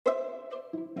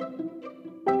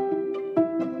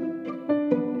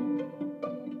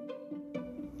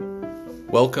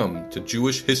Welcome to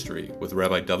Jewish History with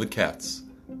Rabbi David Katz,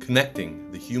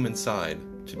 connecting the human side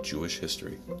to Jewish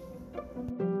history.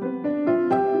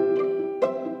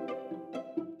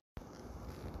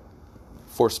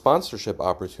 For sponsorship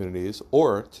opportunities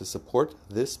or to support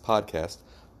this podcast,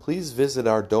 please visit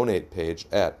our donate page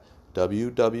at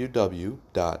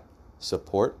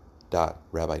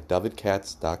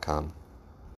www.support.rabbidavidkatz.com.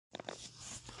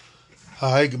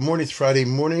 Hi, good morning. It's Friday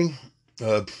morning.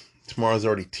 Tomorrow's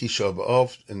already Tisha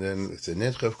B'Av, and then it's a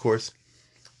Nidcha, of course.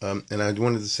 And I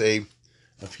wanted to say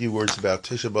a few words about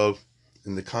Tisha B'Av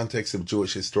in the context of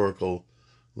Jewish historical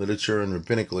literature and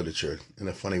rabbinic literature in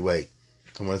a funny way.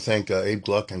 I want to thank Abe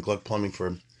Gluck and Gluck Plumbing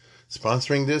for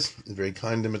sponsoring this. Very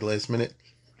kind of them at the last minute.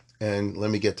 And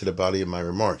let me get to the body of my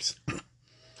remarks.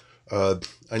 I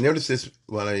noticed this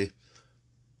when I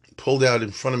pulled out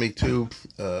in front of me two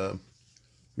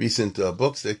recent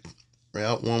books that were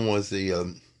out. One was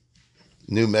the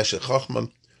new Meshech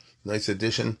Chochmah, nice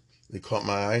edition. They caught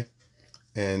my eye.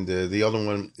 And the other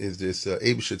one is this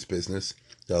Eibeshitz business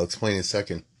that I'll explain in a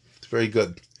second. It's very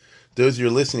good. Those of you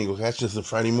listening will catch this on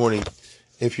Friday morning.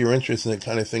 If you're interested in the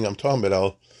kind of thing I'm talking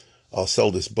about, I'll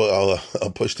sell this book.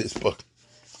 I'll push this book,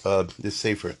 this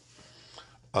safer.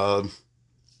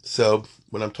 So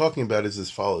what I'm talking about is as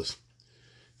follows: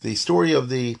 the story of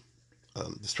the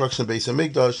destruction of Beis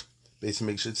Hamikdash, Beis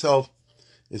Hamikdash itself,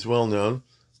 is well known.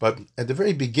 But at the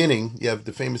very beginning, you have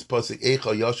the famous pasuk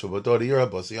Eicha Yashav Adar Yira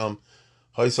Basiyam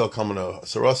Haisal Kamana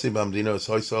Sarasi Bamdinos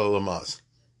Haisal Lamas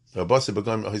Basi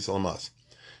Bagam Haisal Lamas.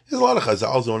 There's a lot of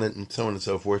chazals on it and so on and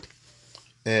so forth.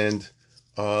 And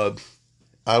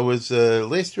I was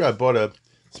last year I bought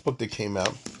this book that came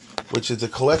out, which is a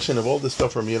collection of all the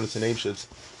stuff from Yonas and Eibeshitz,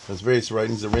 his various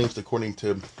writings arranged according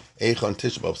to Eicha and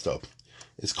Tisha B'Av stuff.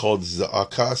 It's called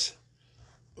Za'akas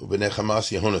V'Nechamas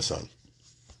Yehonasan.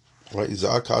 Right,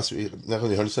 Za'akas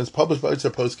V'Nechamas Yehonasan. It's published by Itzer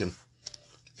Poskin.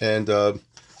 And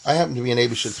I happen to be an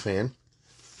Eibeshitz fan.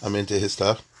 I'm into his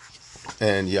stuff.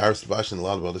 And Yaris Vash and a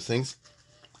lot of other things.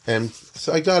 And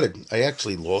so I got it. I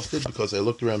actually lost it because I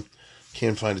looked around,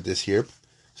 can't find it this year.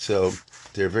 So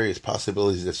there are various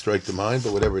possibilities that strike the mind,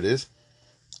 but whatever it is.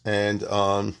 And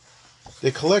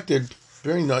they collected,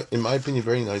 in my opinion,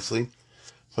 very nicely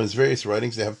from his various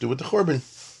writings that have to do with the Churban.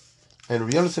 And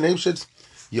Rabbi Yonas and Eibeshitz,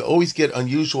 you always get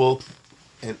unusual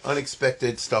and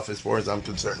unexpected stuff as far as I'm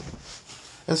concerned.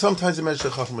 And sometimes in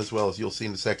Meshech Chochmah as well, as you'll see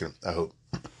in a second, I hope.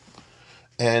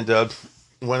 And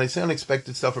when I say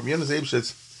unexpected stuff, Rabbi Yonas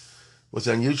Eibeshitz was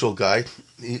an unusual guy.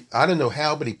 I don't know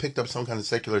how, but he picked up some kind of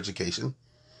secular education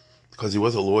because he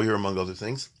was a lawyer, among other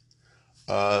things.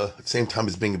 At the same time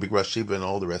as being a big Rosh Yeshiva and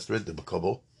all the rest of it, the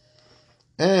Makobel.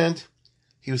 And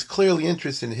he was clearly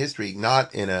interested in history,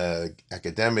 not in an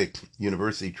academic,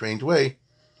 university-trained way,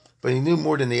 but he knew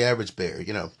more than the average bear,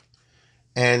 you know.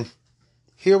 And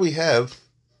here we have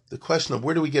the question of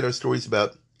where do we get our stories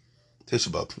about Tisha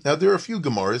B'Av. Now, there are a few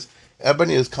Gemaras.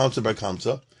 Everybody is Kamsa by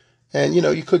Kamsa. And, you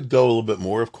know, you could go a little bit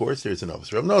more, of course. There's an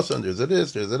Avos Rav Nosson, there's a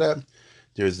this, there's a that.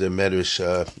 There's the Medrash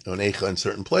on Eicha in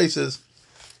certain places.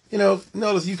 You know,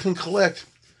 notice you can collect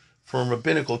from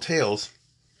rabbinical tales,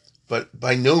 but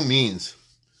by no means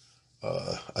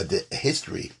a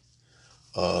history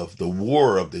of the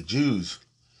war of the Jews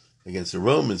against the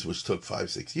Romans, which took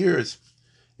 5-6 years,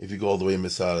 if you go all the way in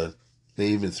Masada, and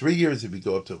even 3 years if you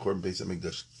go up to Churban Beis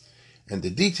Hamikdash, and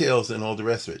the details and all the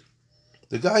rest of it.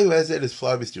 The guy who has that is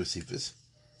Flavius Josephus,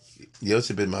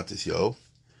 Yosef ben Matisyahu,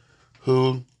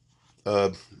 who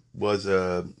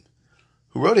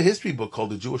wrote a history book called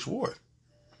The Jewish War.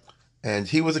 And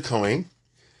he was a Kohen,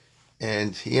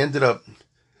 and he ended up,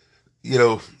 you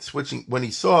know, switching, when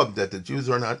he saw that the Jews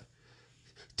don't have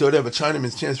a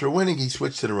Chinaman's chance for winning, he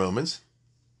switched to the Romans,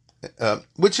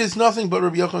 which is nothing but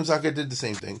Rabbi Yochanan Zakkai did the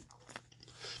same thing.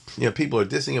 You know, people are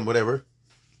dissing him, whatever.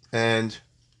 And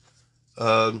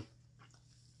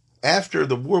after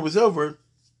the war was over,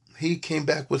 he came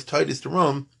back with Titus to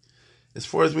Rome. As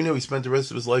far as we know, he spent the rest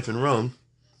of his life in Rome.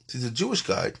 He's a Jewish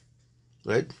guy,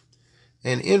 right?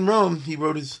 And in Rome, he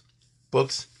wrote his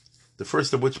books, the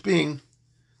first of which being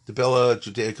the Bella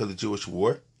Judaica, the Jewish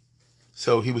War.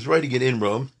 So he was writing it in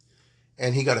Rome,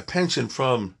 and he got a pension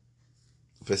from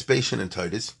Vespasian and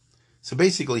Titus. So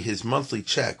basically, his monthly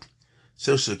check,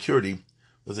 Social Security,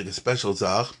 was like a special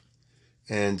zach,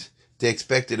 and they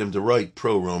expected him to write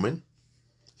pro-Roman.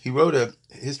 He wrote a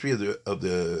history of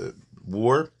the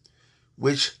war,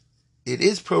 which it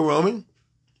is pro-Roman,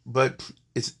 but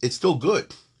it's still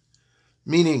good.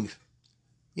 Meaning,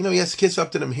 you know, he has to kiss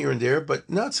up to them here and there, but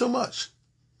not so much.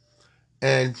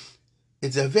 And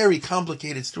it's a very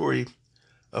complicated story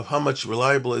of how much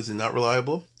reliable is and not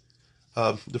reliable.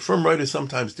 The firm writers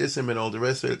sometimes diss him and all the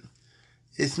rest of it.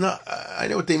 It's not, I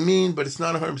know what they mean, but it's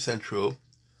not 100% true.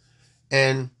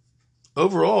 And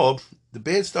overall, the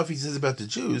bad stuff he says about the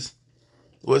Jews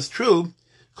was true,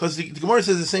 because the Gemara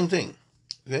says the same thing.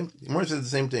 Okay? The Gemara says the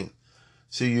same thing.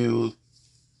 So you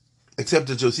accept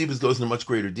that Josephus goes into much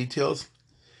greater details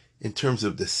in terms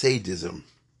of the sadism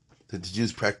that the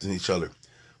Jews practiced on each other. It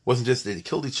wasn't just that they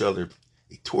killed each other,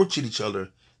 they tortured each other,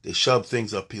 they shoved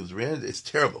things up people's rear. It's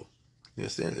terrible. You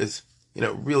understand? It's,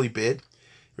 really bad.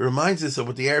 It reminds us of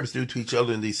what the Arabs do to each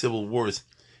other in these civil wars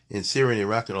in Syria and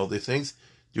Iraq and all these things.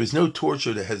 There is no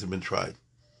torture that hasn't been tried.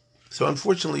 So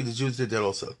unfortunately, the Jews did that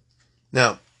also.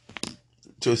 Now,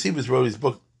 Josephus wrote his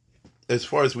book, as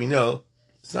far as we know,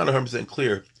 it's not 100%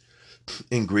 clear,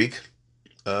 in Greek,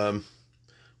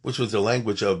 which was the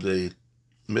language of the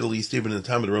Middle East even in the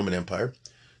time of the Roman Empire.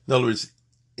 In other words,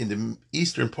 in the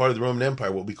eastern part of the Roman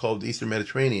Empire, what we call the Eastern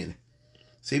Mediterranean.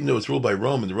 So even though it's ruled by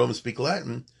Rome and the Romans speak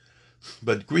Latin,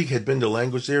 but Greek had been the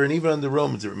language there, and even under the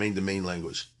Romans it remained the main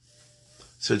language.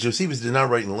 So Josephus did not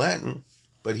write in Latin,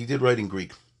 but he did write in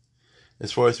Greek,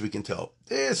 as far as we can tell.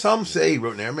 Some say he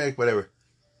wrote in Aramaic, whatever.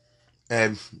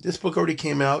 And this book already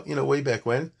came out, way back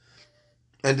when.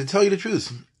 And to tell you the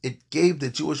truth, it gave the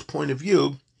Jewish point of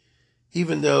view,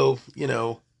 even though,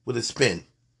 with a spin.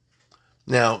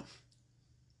 Now,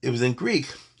 it was in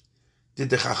Greek. Did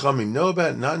the Chachamim know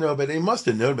about it, not know about it? They must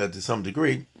have known about it to some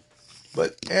degree.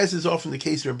 But as is often the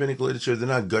case in rabbinic literature, they're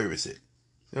not geiris it.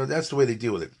 That's the way they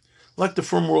deal with it. Like the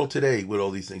firm world today with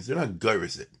all these things. They're not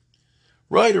geiris it.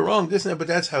 Right or wrong, this and that, but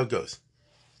that's how it goes.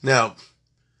 Now,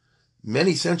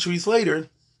 many centuries later,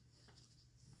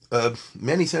 there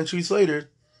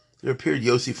appeared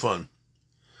Yossi Fun.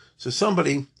 So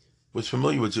somebody was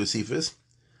familiar with Josephus,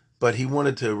 but he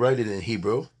wanted to write it in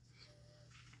Hebrew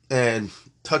and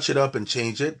touch it up and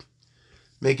change it,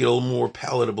 make it a little more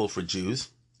palatable for Jews.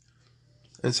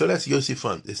 And so that's Yossi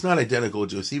Fun. It's not identical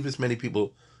to Josephus. Many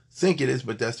people think it is,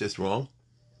 but that's just wrong.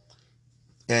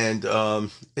 And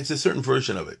it's a certain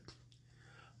version of it.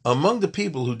 Among the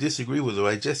people who disagree with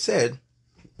what I just said,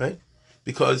 right,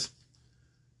 because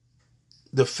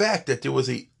the fact that there was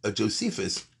a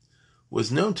Josephus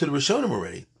was known to the Rishonim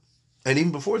already, and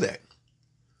even before that.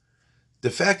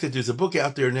 The fact that there's a book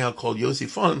out there now called Yossi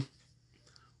Fun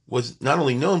was not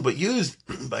only known, but used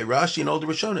by Rashi and all the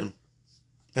Rishonim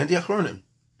and the Achronim.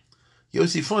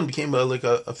 Yossi Fun became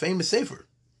a famous sefer.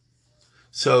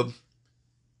 So,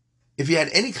 if you had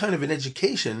any kind of an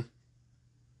education,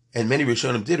 and many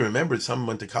Rishonim did, remember, some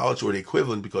went to college or the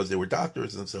equivalent because they were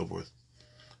doctors and so forth.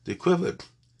 The equivalent.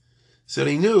 So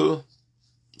they knew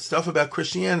stuff about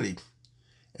Christianity.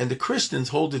 And the Christians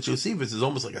hold that Josephus is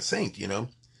almost like a saint, He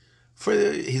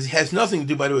has nothing to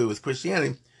do, by the way, with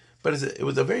Christianity, but it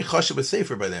was a very chashuv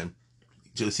sefer by then,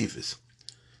 Josephus.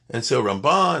 And so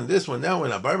Ramban, this one, that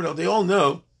one, Abarbanel, they all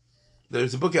know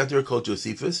there's a book out there called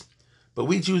Josephus, but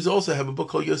we Jews also have a book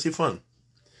called Yossi Fun.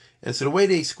 And so the way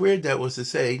they squared that was to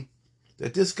say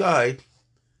that this guy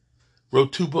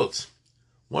wrote two books,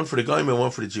 one for the Goyim and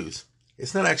one for the Jews.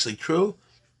 It's not actually true.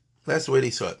 That's the way they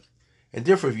saw it. And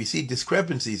therefore, if you see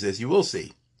discrepancies, as you will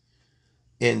see,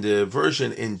 in the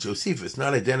version in Josephus,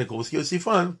 not identical with Yossi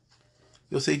Fun,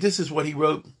 you'll say this is what he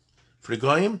wrote for the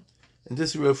Goyim, and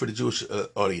this he wrote for the Jewish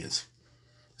audience.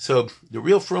 So the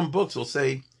real from books will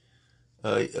say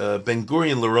Ben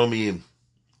Gurion L'Romiim.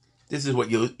 This is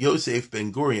what Yosef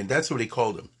Ben Gurion, that's what they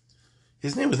called him.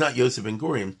 His name was not Yosef Ben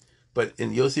Gurion, but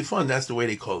in Yossi Fun, that's the way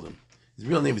they called him. His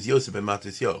real name is Yosef Ben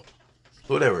Matisyo.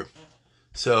 Whatever.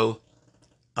 So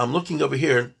I'm looking over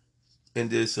here in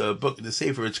this book, the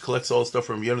Sefer, which collects all stuff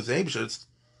from Jonas Eibschutz,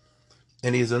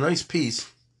 and he has a nice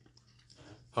piece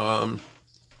in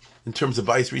terms of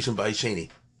Bayis Rishon, Bayis Sheni.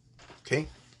 Okay?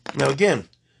 Now again,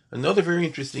 another very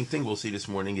interesting thing we'll see this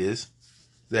morning is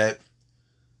that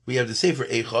we have the Sefer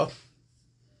Eicha,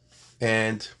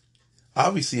 and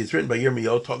obviously it's written by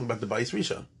Yirmiyahu talking about the Bayis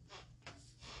Rishon,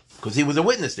 because he was a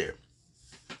witness there.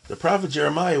 The prophet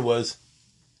Jeremiah was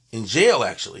in jail,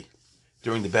 actually,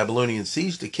 during the Babylonian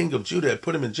siege. The king of Judah had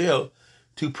put him in jail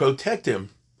to protect him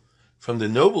from the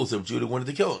nobles of Judah who wanted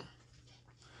to kill him.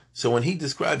 So when he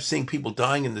describes seeing people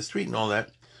dying in the street and all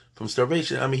that from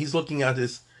starvation, he's looking at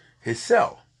his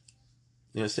cell.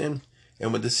 You understand?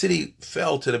 And when the city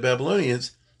fell to the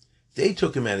Babylonians, they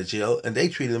took him out of jail and they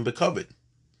treated him becovered.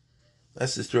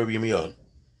 That's the story of Yirmiyahu.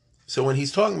 So when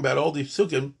he's talking about all these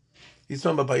psukim, he's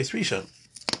talking about Bayis Rishon.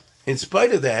 In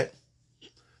spite of that,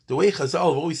 the way Chazal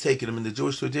have always taken him in the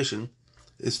Jewish tradition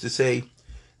is to say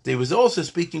they was also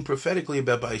speaking prophetically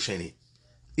about Bayis Sheni.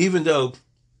 Even though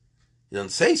he doesn't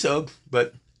say so,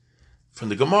 but from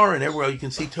the Gemara and everywhere you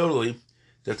can see totally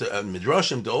that the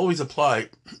Midrashim, they always apply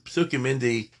psukim in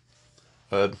the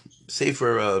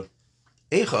Sefer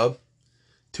Eicha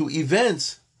to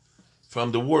events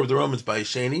from the War of the Romans by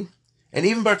Sheni and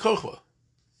even Bar Kochba.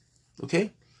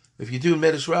 Okay? If you do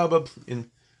Medrash Rabbah,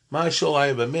 in my shul I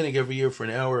have a minhag every year for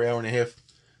an hour and a half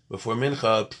before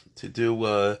Mincha to do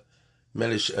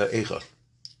Medrash Eicha.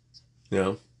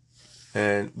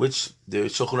 And which the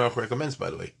Shulchan Aruch recommends, by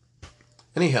the way.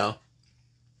 Anyhow,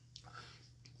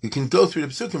 you can go through the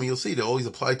Pesukim and you'll see they always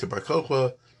apply to Bar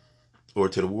Kochba or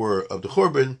to the War of the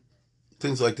Churban,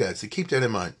 things like that. So keep that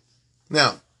in mind.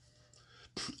 Now,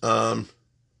 but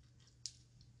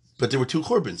there were 2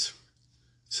 Churbans.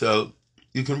 So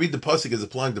you can read the Pasuk as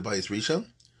applying to Bayis Rishon.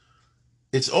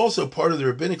 It's also part of the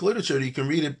rabbinic literature that you can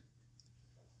read it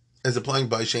as applying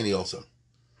Bayis Sheni also.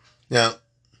 Now,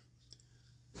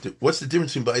 what's the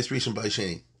difference between Bayis Rishon and Bayis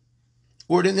Sheni?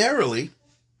 Ordinarily,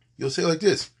 you'll say like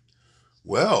this.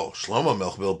 Well, Shlomo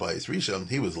Melech built Bayis Rishon.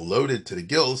 He was loaded to the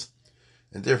gills,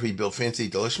 and therefore he built fancy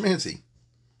Delashmancy.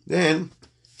 Then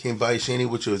came Bayis Sheni,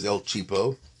 which was El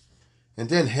Cheapo, and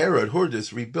then Herod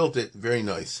Hordus rebuilt it very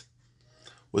nice.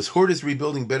 Was Hordus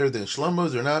rebuilding better than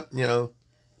Shlomo's or not?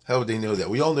 How would they know that?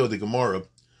 We all know the Gemara,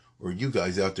 or you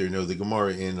guys out there know the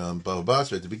Gemara in Bava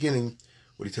Basra at the beginning.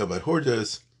 What do you tell about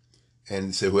Hordus?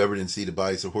 And say whoever didn't see the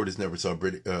Bayis of Hordus never saw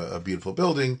a beautiful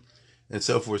building, and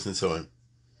so forth and so on.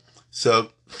 So,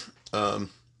 the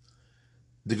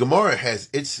Gemara has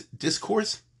its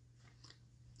discourse,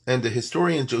 and the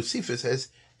historian Josephus has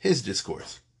his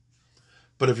discourse.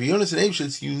 But if you're Yonas and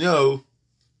Eibshitz, you know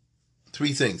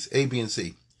 3 things, A, B, and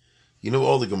C. You know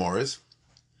all the Gemaras.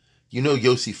 You know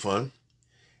Yosifon.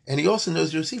 And he also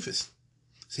knows Josephus.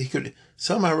 So he could,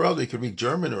 somehow or other, he could read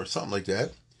German or something like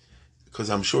that, because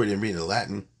I'm sure he didn't read in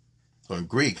Latin or in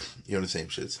Greek, Yonas and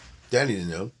Eibshitz. Danny didn't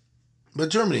know. But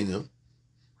Germany knew.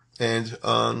 And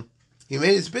he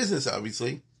made his business,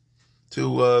 obviously,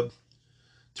 to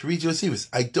read Josephus.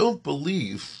 I don't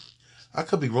believe, I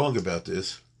could be wrong about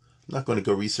this. I'm not going to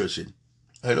go research it.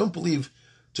 I don't believe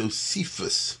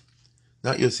Josephus,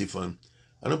 not Yosifon,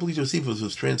 I don't believe Josephus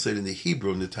was translated into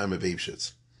Hebrew in the time of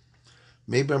Eibshitz.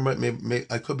 Maybe I'm right, maybe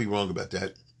I could be wrong about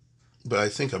that, but I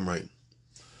think I'm right.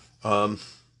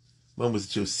 When was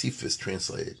Josephus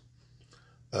translated?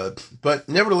 But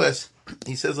nevertheless,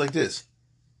 he says like this.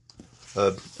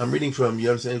 I'm reading from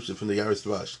Yonas and Eibshitz from the Yaris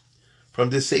Dvash. From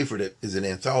this sefer that is an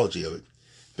anthology of it.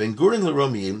 Ben Gurin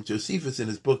LaRomiyim, Josephus in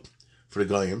his book for the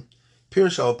Goyim,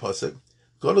 Pirush al Pasuk,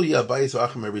 Godol Yabayis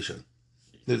V'Achim Rishon.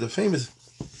 There's a famous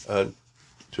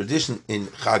tradition in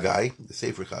Chagai, the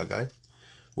Sefer Chagai,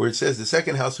 where it says the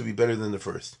second house will be better than the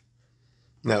first.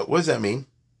 Now, what does that mean?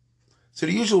 So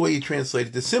the usual way you translate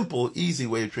it, the simple, easy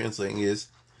way of translating is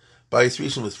Bayis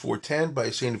Rishon was 410,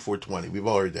 Bayis Sheni 420. We've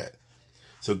all heard that.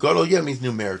 So Gadol Yeh means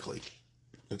numerically.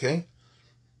 Okay?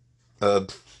 To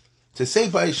say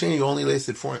Bayis Sheni only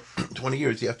lasted 20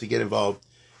 years, you have to get involved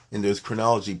in those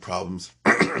chronology problems.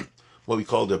 What we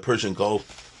call the Persian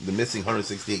Gulf, the missing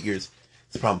 168 years.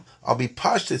 It's a problem. I'll be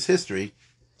Pashtus history,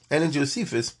 and in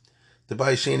Josephus, the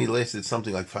Bayis Sheni lasted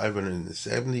something like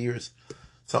 570 years,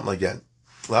 something like that.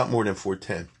 A lot more than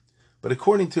 410. But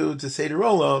according to Seder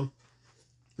Olam,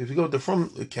 if you go with the from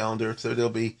calendar, so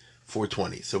there'll be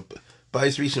 420. So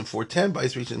Bayis Rishon 410,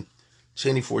 Bayis Rishon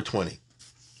Sheni 420.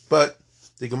 But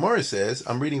the Gemara says,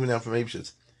 I'm reading now from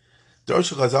Eibshitz,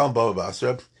 Darsha Chazal and Bava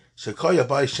Basra, Shekoya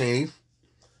Bayis Sheni,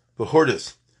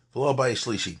 V'Hordus, V'lo Bayis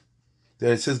Shlishi.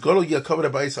 Then it says, Godol Yakavod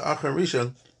Bayis Achron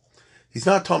Rishon. He's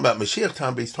not talking about Mashiach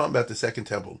time, but he's talking about the second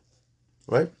temple.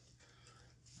 Right?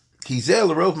 Kizel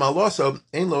Lerov Maloso,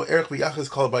 Ein Lo Erech V'Yachas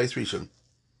Kol Bayis Rishon.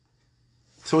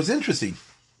 So it's interesting.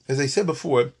 As I said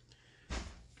before,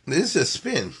 this is a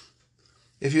spin.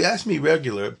 If you ask me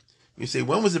regular, you say,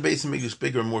 when was the Beis HaMikdash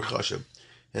bigger and more chashav?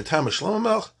 In the time of Shlomo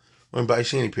Melech or in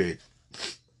Bayis Sheni period?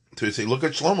 So you say, look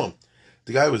at Shlomo.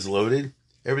 The guy was loaded.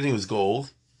 Everything was gold.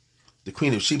 The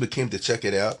Queen of Sheba came to check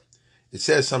it out. It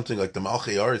says something like the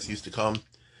Malchei Aretz used to come.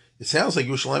 It sounds like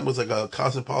Yerushalayim was like a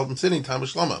cosmopolitan city in time of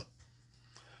Shlomo.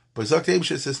 But Zok Eibshitz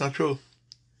says it's not true.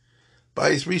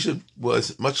 Bayis Rishon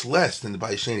was much less than the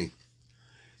Bayis Sheni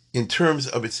in terms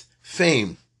of its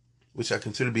fame, which I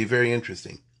consider to be very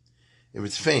interesting. Of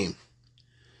its fame.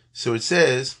 So it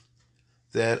says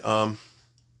that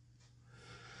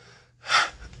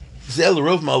Zel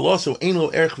Rov Maloso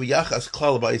Eino Erech V'Yachas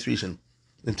Klal Bayis Rishon.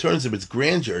 In terms of its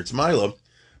grandeur, its Milo,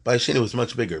 Bayis Sheni was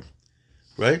much bigger.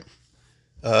 Right?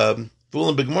 Vulam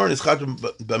B'Gemara is Chatam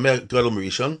B'Mer Gadol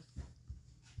Rishon.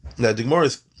 Now the Gemara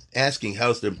is asking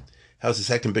how's the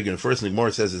second bigger than the first, and the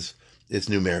Gemara says it's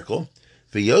numerical.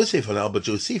 V'Yosef Hanal, but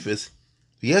Josephus,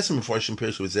 V'Yesem Mefarshim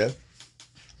Pirush was there.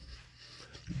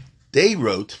 They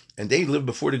wrote, and they lived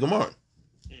before the Gemara,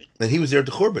 and he was there at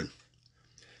the Churban.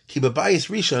 Ki b'bayis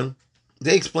rishon,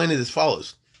 they explain it as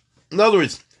follows. In other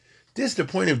words, this is the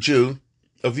point of view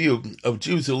of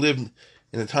Jews who lived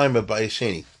in the time of Bayis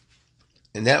Sheni,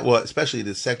 and that was especially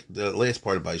the last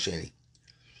part of Bayis Sheni.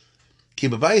 Ki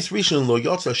b'bayis rishon lo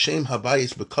yotza shem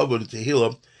habayis b'kavod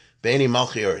tehila be'eni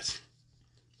malchei eretz.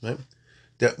 Right?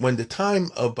 That when the time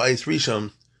of Bayis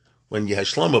Rishon, when you had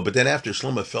Shlomo, but then after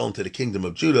Shlomo fell into the kingdom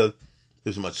of Judah, it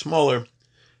was much smaller.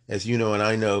 As you know and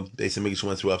I know, Beis HaMikdash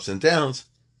went through ups and downs.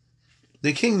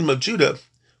 The kingdom of Judah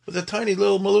was a tiny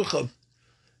little malucha.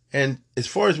 And as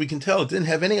far as we can tell, it didn't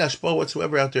have any hashpah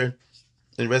whatsoever out there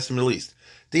in the rest of the Middle East.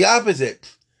 The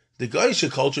opposite. The Goyish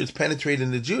culture is penetrated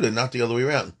into Judah, not the other way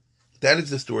around. That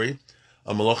is the story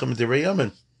of Malachim and Divrei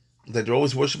Yamin, that they're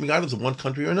always worshiping idols in one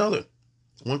country or another.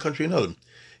 One country or another.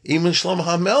 Even Shlomo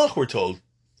HaMelech, we're told,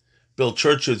 built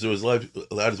churches, or was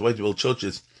allowed his wife to build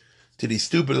churches to these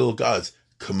stupid little gods,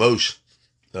 Kamosh,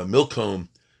 Milcom.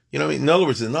 You know what I mean? In other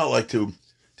words, it's not like to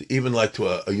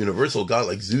a universal god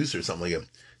like Zeus or something like that.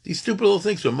 These stupid little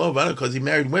things from Moab, because he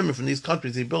married women from these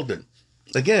countries he built in.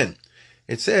 Again,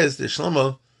 it says that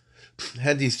Shlomo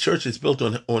had these churches built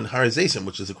on Har Zaysim,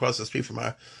 which is across the street from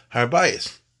Har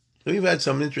Bayis. We've had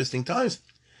some interesting times.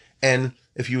 And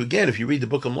if you read the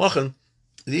book of Melachim,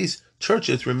 these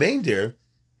churches remained there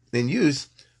in use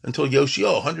until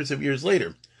Yoshio, hundreds of years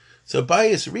later. So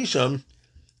Bayis Rishon,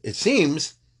 it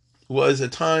seems, was a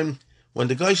time when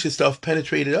the Goyish stuff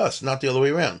penetrated us, not the other way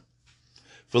around.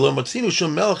 And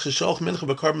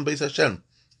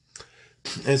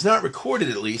it's not recorded,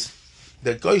 at least,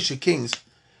 that Goyish kings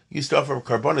used to offer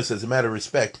karbonis as a matter of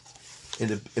respect in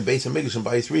Beis HaMikdash and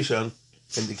Bayis Rishon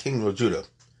in the kingdom of Judah.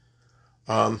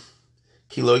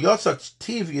 Kilo Yotzak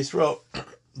Tiv Yisrael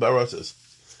Barosas,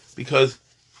 because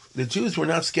the Jews were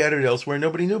not scattered elsewhere,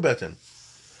 nobody knew about them.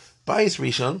 Bayis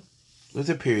Rishon was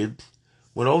a period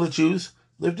when all the Jews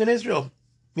lived in Israel,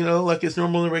 like it's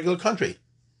normal in a regular country.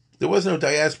 There was no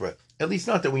diaspora, at least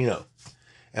not that we know.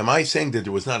 Am I saying that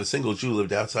there was not a single Jew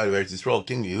lived outside of Eretz Yisrael,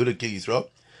 King Yehuda, King Yisrael?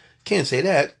 Can't say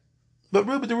that. But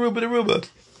Ruba.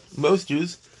 Most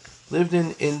Jews lived in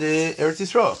the Eretz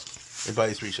Yisrael, in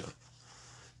Bayis Rishon.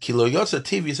 Kilo Yotza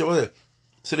TV,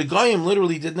 so the Goyim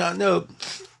literally did not know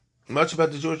much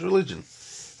about the Jewish religion.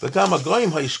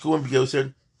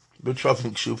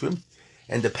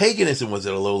 And the paganism was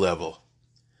at a low level.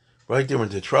 Right? They were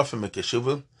into Trofim and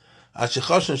Keshuvim.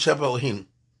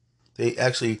 They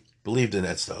actually believed in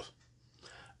that stuff.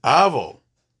 Avo,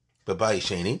 Babai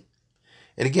Sheni.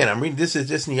 And again, I'm reading this is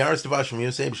just Niyaris Devash from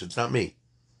Yosef, it's not me.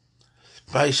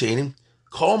 Babai Sheni.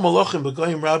 Kol Malachim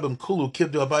Begoyim Rabim Kulu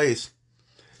Kibdu Abayis.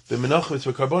 The Menachos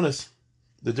for Carbonis,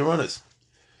 the Doronis.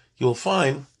 You'll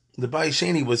find the Babai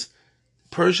Sheni was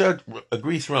Persia,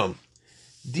 Greece, Rome.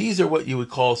 These are what you would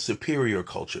call superior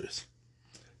cultures.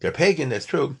 They're pagan, that's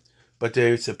true, but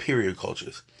they're superior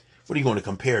cultures. What are you going to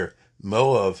compare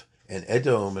Moab and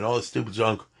Edom and all this stupid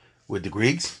junk with the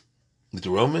Greeks, with the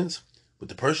Romans, with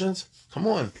the Persians? Come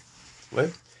on,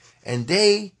 right? And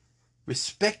they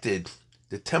respected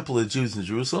the temple of the Jews in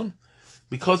Jerusalem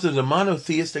because of the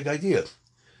monotheistic idea.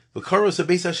 V'karos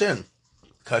Beis Hashem,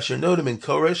 kasher nodim in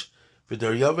Koresh,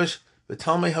 v'Daryavish,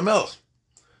 v'Talmei Hamelch,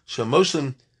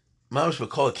 shemoshlim mamash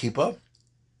v'kol kippah,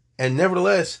 and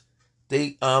nevertheless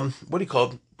they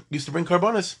used to bring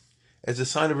karbonis as a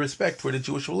sign of respect for the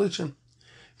Jewish religion.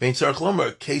 Vein Sarach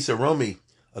Lomer, Caesar, Romi,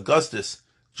 Augustus,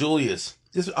 Julius.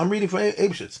 I'm reading from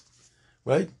Abshitz,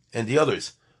 right? And the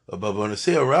others. Above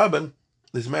Onaseo Rabin,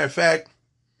 as a matter of fact,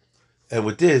 and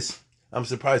with this, I'm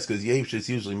surprised because Abshitz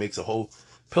usually makes a whole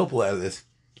pilpul out of this.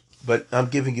 But I'm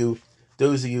giving you,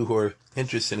 those of you who are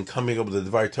interested in coming up with the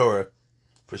Dvar Torah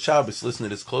for Shabbos, listen to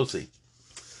this closely.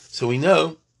 So we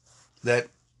know that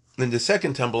in the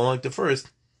second temple, unlike the first,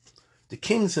 the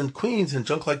kings and queens and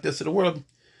junk like this of the world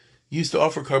used to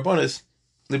offer karbonis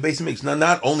in the Beis HaMikdash. Now,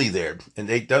 not only there, and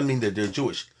they doesn't mean that they're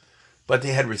Jewish, but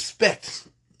they had respect,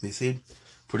 you see,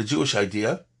 for the Jewish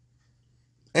idea.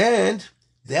 And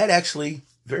that actually,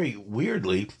 very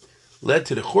weirdly, led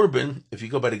to the Churban. If you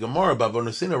go by the Gemara,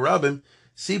 Bavonosina Rabim,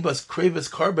 Sibas Kravis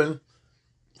Carbon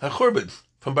HaChurban,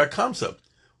 from Bar Kamsa.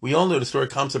 We all know the story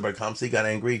of Kamsa Bar Kamsa. He got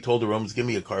angry, he told the Romans, give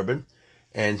me a carbon.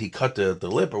 And he cut the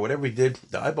lip or whatever he did,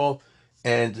 the eyeball.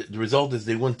 And the result is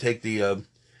they wouldn't take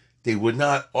they would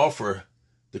not offer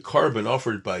the carbon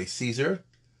offered by Caesar,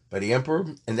 by the emperor,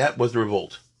 and that was the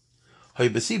revolt.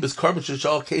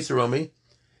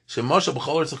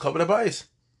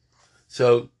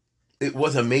 So it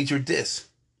was a major diss,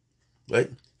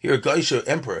 right? Here, Gaisha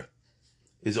emperor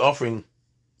is offering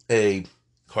a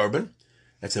carbon.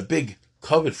 That's a big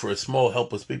covet for a small,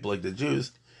 helpless people like the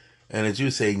Jews. And the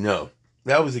Jews say no.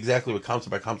 That was exactly what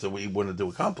concept by concept what he wanted to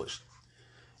accomplish.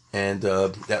 And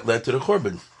that led to the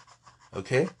Korban.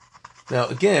 Okay? Now,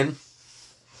 again,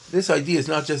 this idea is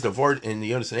not just a Vart in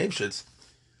the Yonis and Apeshitz.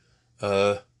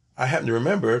 I happen to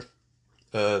remember,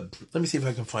 let me see if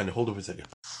I can find it. Hold on for a second.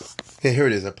 Okay, here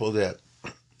it is. I pulled it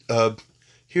out.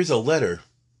 Here's a letter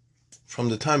from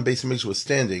the time Beis HaMikdash was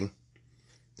standing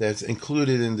that's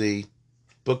included in the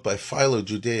book by Philo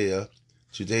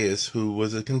Judaeus, who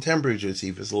was a contemporary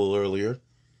Josephus a little earlier.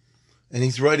 And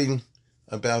he's writing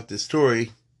about this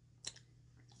story.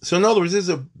 So in other words, this is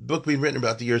a book being written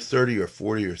about the year 30 or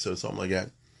 40 or so, something like that.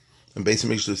 And Beis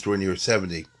HaMikdash was story in the year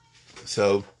 70.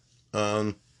 So,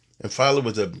 and Philo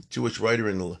was a Jewish writer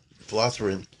and a philosopher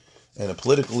and a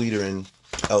political leader in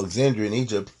Alexandria in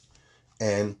Egypt.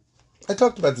 And I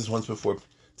talked about this once before.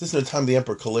 This is the time of the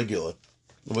Emperor Caligula.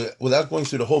 Without going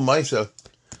through the whole Misa,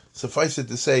 suffice it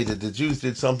to say that the Jews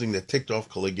did something that ticked off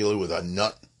Caligula with a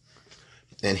nut.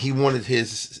 And he wanted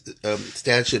his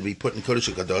statue to be put in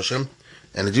Kodesh HaKadoshim.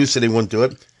 And the Jews said they wouldn't do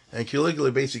it. And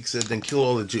Caligula basically said, then kill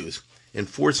all the Jews.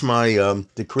 Enforce my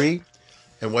decree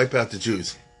and wipe out the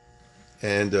Jews.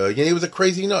 And he was a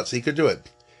crazy nut, so he could do it.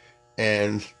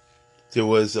 And there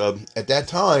was, at that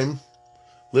time,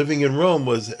 living in Rome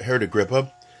was Herod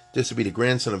Agrippa. This would be the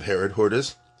grandson of Herod,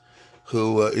 Hortus,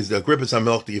 who is the Agrippa's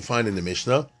HaMelech that you find in the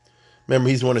Mishnah. Remember,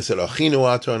 he's the one that said Achinu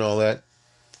Ata and all that.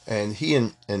 And he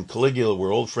and Caligula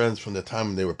were old friends from the time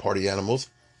when they were party animals.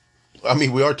 I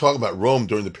mean, we are talking about Rome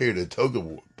during the period of the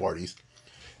toga parties.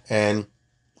 And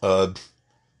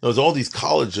there's all these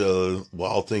college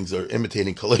wild things are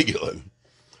imitating Caligula.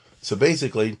 So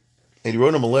basically, and he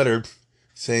wrote him a letter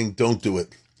saying, don't do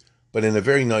it, but in a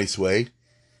very nice way.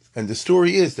 And the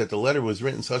story is that the letter was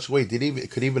written in such a way that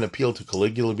it could even appeal to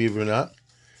Caligula, believe it or not.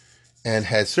 And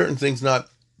had certain things not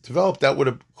developed, that would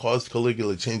have caused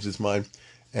Caligula to change his mind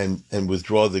and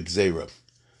withdraw the Gzeira.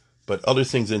 But other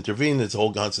things intervened. It's a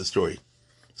whole Gansa story.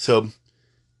 So,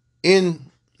 in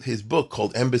his book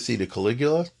called Embassy to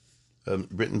Caligula,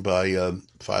 written by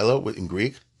Philo in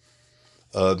Greek,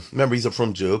 remember he's a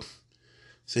from Jew,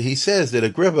 so he says that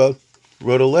Agrippa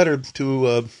wrote a letter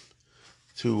to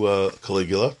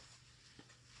Caligula,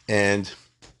 and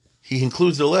he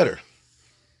includes the letter.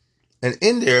 And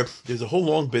in there's a whole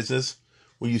long business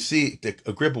where you see that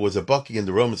Agrippa was a bucky in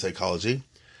the Roman psychology.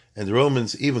 And the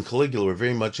Romans, even Caligula, were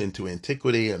very much into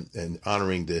antiquity and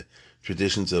honoring the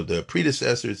traditions of the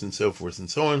predecessors and so forth and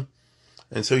so on.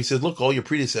 And so he says, look, all your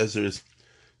predecessors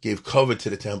gave covet to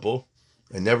the temple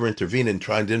and never intervened and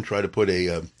didn't try to put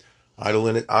a idol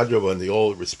in it, Adraba, and they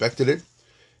all respected it.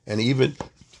 And he even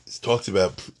talks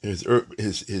about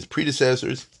his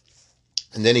predecessors.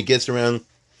 And then he gets around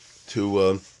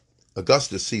to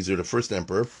Augustus Caesar, the first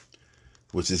emperor,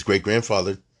 which is his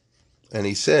great-grandfather. And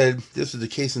he said, this is the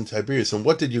case in Tiberias. And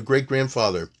what did your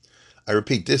great-grandfather, I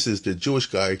repeat, this is the Jewish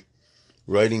guy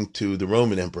writing to the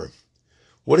Roman emperor.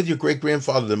 What did your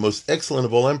great-grandfather, the most excellent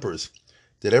of all emperors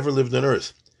that ever lived on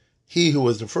earth, he who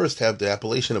was the first to have the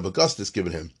appellation of Augustus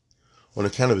given him, on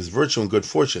account of his virtue and good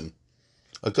fortune,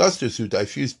 Augustus, who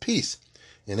diffused peace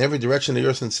in every direction of the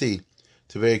earth and sea,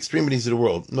 to the very extremities of the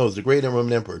world, knows the great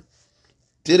Roman emperor,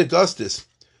 did Augustus,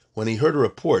 when he heard a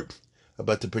report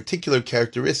about the particular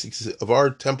characteristics of our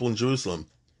temple in Jerusalem,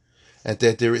 and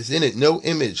that there is in it no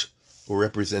image or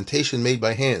representation made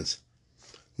by hands,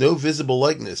 no visible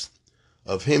likeness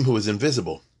of him who is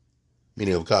invisible,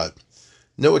 meaning of God,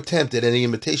 no attempt at any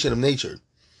imitation of nature,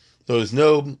 there is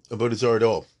no Avodah Zarah at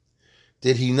all.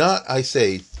 Did he not, I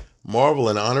say, marvel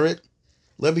and honor it?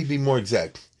 Let me be more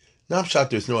exact. Not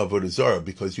shot there's no Avodah Zarah,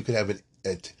 because you could have an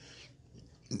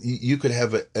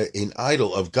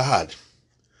idol of God.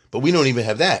 But we don't even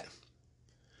have that.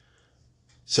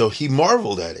 So he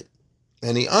marveled at it,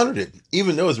 and he honored it,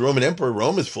 even though as Roman emperor,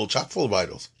 Rome is chock full of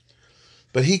idols.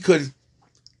 But he could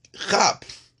chop,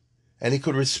 and he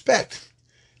could respect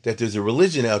that there's a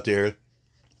religion out there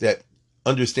that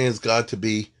understands God to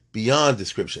be beyond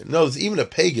description. No, even a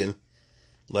pagan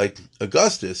like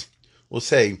Augustus will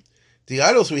say, the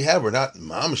idols we have are not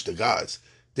mamish to gods.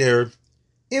 They're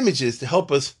images to help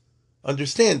us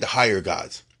understand the higher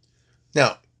gods.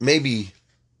 Now, maybe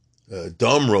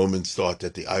dumb Romans thought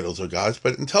that the idols are gods,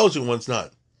 but intelligent ones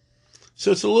not.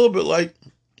 So it's a little bit like,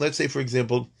 let's say, for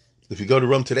example, if you go to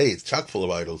Rome today, it's chock full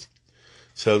of idols.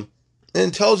 So an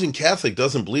intelligent Catholic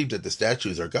doesn't believe that the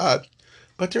statues are God,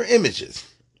 but they're images,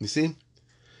 you see?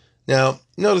 Now,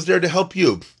 notice they're to help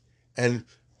you.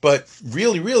 But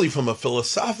really, from a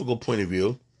philosophical point of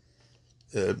view,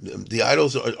 the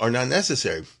idols are not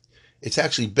necessary. It's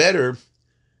actually better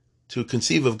to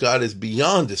conceive of God as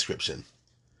beyond description.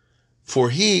 For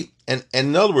he, and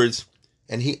in other words,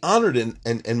 and he honored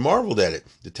and marveled at it,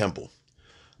 the temple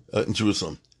in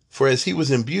Jerusalem. For as he was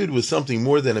imbued with something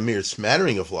more than a mere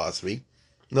smattering of philosophy,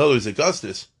 in other words,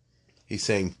 Augustus, he's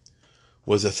saying,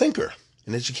 was a thinker,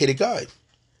 an educated guy.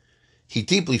 He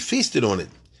deeply feasted on it,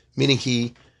 meaning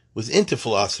he was into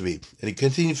philosophy, and he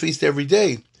continued to feast every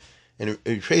day, and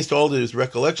he traced all his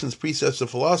recollections, precepts, and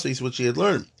philosophies which he had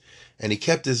learned, and he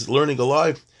kept his learning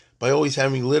alive by always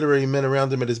having literary men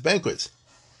around him at his banquets.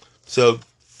 So,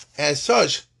 as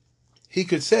such, he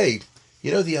could say,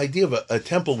 the idea of a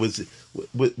temple with the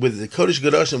Kodesh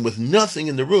Kodashim with nothing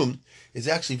in the room is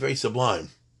actually very sublime.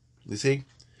 You see?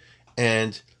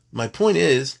 And my point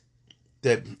is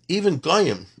that even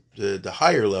Goyim, the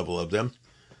higher level of them,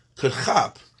 could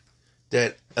chop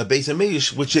that a Beis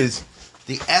HaMikdash, which is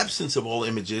the absence of all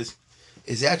images,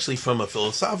 is actually, from a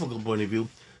philosophical point of view,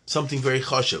 something very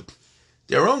chashuv.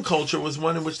 Their own culture was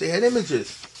one in which they had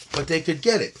images, but they could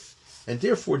get it. And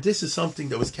therefore, this is something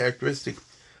that was characteristic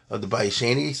of the Bayis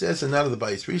Sheni, he says, and not of the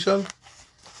Bayis Rishon.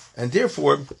 And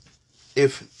therefore,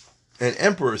 if an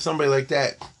emperor, somebody like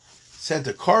that, sent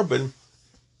a carbon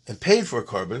and paid for a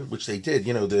carbon, which they did,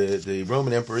 the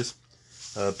Roman emperors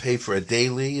paid for a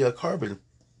daily carbon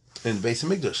in the Beis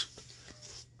HaMikdash.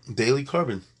 Daily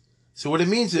carbon. So what it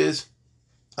means is,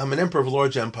 I'm an emperor of a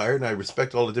large empire, and I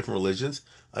respect all the different religions.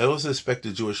 I also respect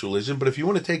the Jewish religion, but if you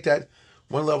want to take that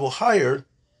one level higher,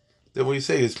 then what you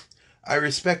say is, I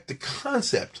respect the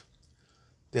concept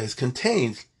that is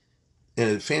contained in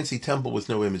a fancy temple with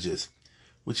no images,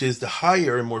 which is the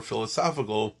higher and more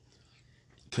philosophical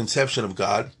conception of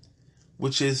God,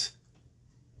 which is,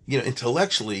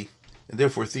 intellectually and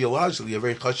therefore theologically a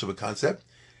very hush of a concept.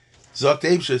 Zok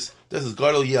Deibshus, this is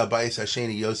Gadol Yeh Abayis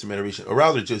Hasheni Yosem Ben Arishan, or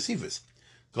rather Josephus,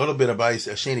 Gadol Ben Abayis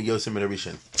Hasheni Yosem Ben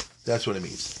Arishan. That's what it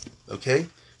means. Okay?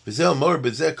 V'zel Mor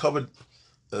B'zeh Kavod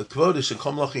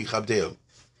Shekom Lachi Chabdeo.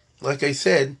 Like I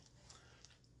said,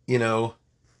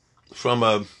 from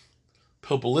a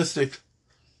populistic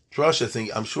drasha thing,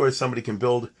 I'm sure somebody can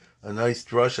build a nice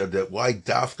drasha that why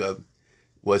Dafka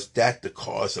was that the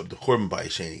cause of the Churban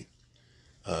Bayis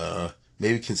Sheni.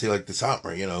 Maybe you can say like the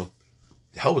Satmar,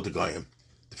 the hell with the Goyim.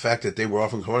 The fact that they were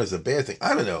often called is a bad thing.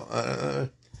 I don't know.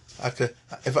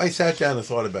 If I sat down and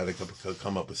thought about it, I could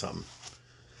come up with something.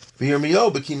 And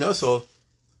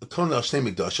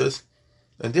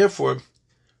therefore,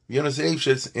 Yonas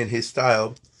Eibshitz, in his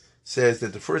style, says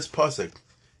that the first pasuk,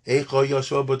 one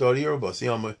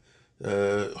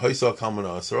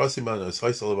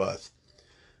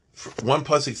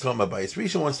pasuk is talking about Bayis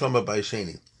Rishon, one's talking about Bayis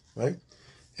Sheni, right?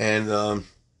 And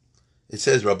it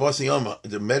says Rabbasi Yom.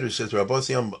 The Medrash says Rabbasi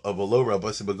Yom of a low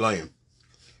Rabbasi B'Goyim.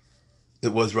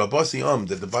 It was Rabbasi Yom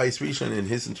that the Bayis Rishon, in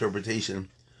his interpretation,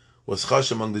 was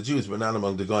chash among the Jews, but not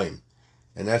among the Goyim,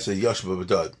 and that's a Yashba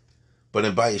B'Dad. But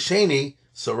in Bayis Sheni,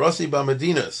 Sarasi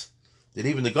B'Medinas, that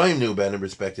even the Goyim knew about and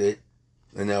respected it,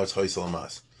 and now it's Hoysel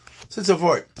Amas. So it's a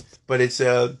vort, but it's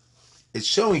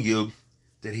showing you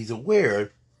that he's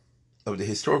aware of the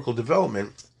historical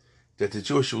development that the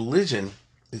Jewish religion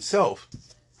itself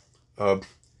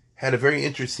had a very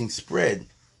interesting spread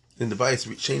in the Bayis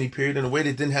Sheni period in a way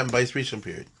that didn't happen in Bayis Rishon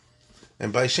period.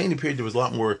 And Bayis Sheni period, there was a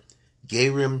lot more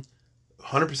Gerim,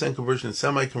 100% conversions,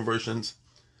 semi-conversions.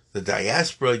 The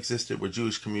diaspora existed where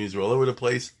Jewish communities were all over the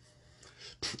place.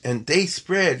 And they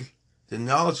spread the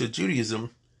knowledge of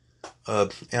Judaism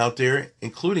out there,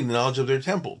 including the knowledge of their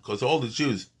temple, because all the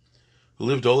Jews who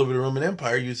lived all over the Roman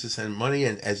Empire used to send money,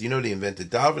 and as you know, they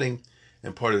invented davening,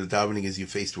 and part of the davening is you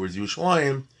face towards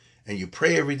Yerushalayim, and you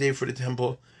pray every day for the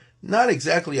temple. Not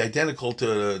exactly identical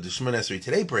to the Shemoneh Esrei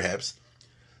today, perhaps,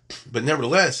 but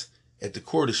nevertheless, at the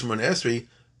core of the Shemoneh Esrei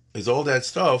is all that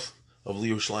stuff of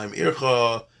Yerushalayim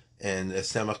Ircha, and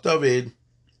Samach David,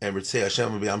 and Ritzei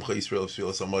Hashem B'Amcha Yisrael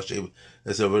V'Tfilas HaMoshe,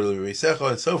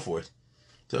 and so forth.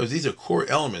 So these are core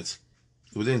elements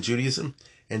within Judaism,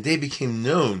 and they became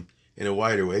known in a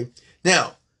wider way.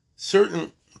 Now,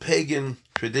 certain pagan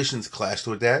traditions clashed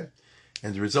with that,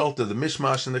 and the result of the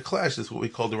mishmash and the clash is what we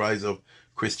call the rise of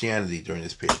Christianity during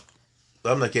this period.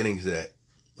 But I'm not getting into that.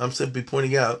 I'm simply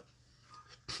pointing out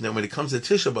that when it comes to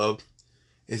Tisha B'Av,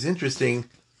 it's interesting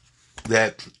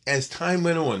that as time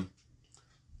went on,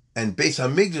 and Beis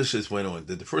HaMikdash went on,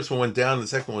 that the first one went down, and the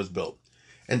second one was built.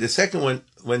 And the second one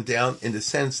went down in the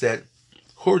sense that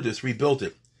Hordas rebuilt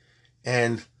it.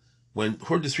 And when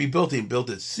Hordas rebuilt it, he built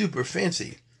it super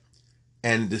fancy.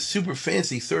 And the super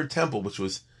fancy third temple, which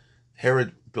was,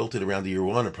 Herod built it around the year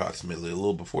 1 approximately, a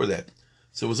little before that.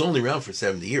 So it was only around for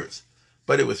 70 years.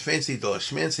 But it was fancy de la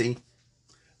shmancy,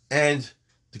 and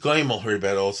the Goyim all heard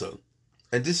about it also.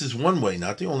 And this is one way,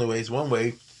 not the only way, it's one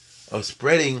way of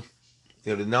spreading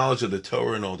the knowledge of the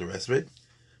Torah and all the rest of it.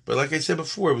 But like I said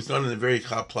before, it was done in a very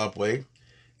chop-plop way.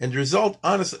 And the result,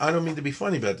 honestly, I don't mean to be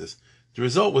funny about this. The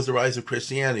result was the rise of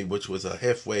Christianity, which was a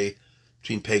halfway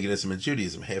between paganism and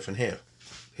Judaism, half and half,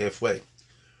 halfway.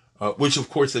 Which, of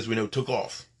course, as we know, took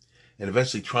off and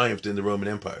eventually triumphed in the Roman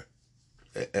Empire.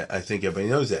 I think everybody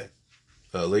knows that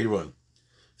later on.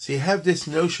 So you have this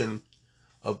notion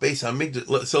of Beis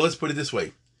Hamikdash. So let's put it this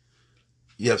way.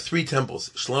 You have 3 temples,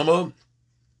 Shlomo,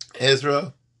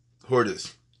 Ezra,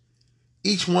 Hortus.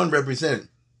 Each one represent,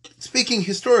 speaking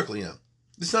historically now,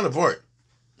 this is not of art,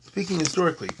 speaking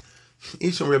historically,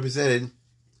 each one represented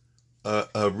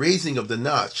a raising of the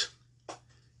notch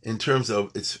in terms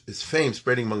of its fame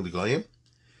spreading among the Goyim,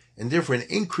 and therefore an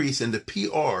increase in the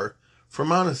PR for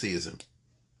monotheism,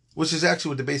 which is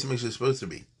actually what the Beis Hamikdash is supposed to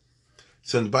be.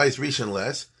 So in the Bais Rishon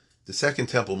less, the second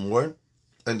temple more,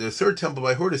 and the third temple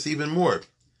by Hortus even more,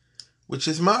 which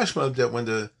is mashma that when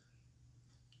the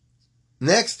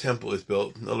next temple is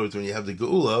built, in other words, when you have the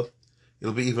Geula,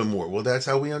 it'll be even more. Well, that's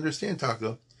how we understand,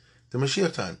 Taka, the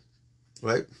Mashiach time,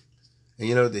 right?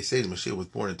 And they say the Mashiach was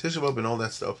born in Tisha B'Av and all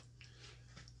that stuff.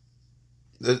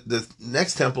 The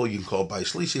next temple you can call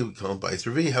Bais Shlishi, you can call it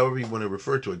Bais Revi, however you want to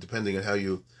refer to it, depending on how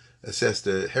you assess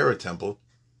the Herod temple,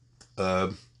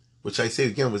 which I say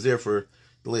again was there for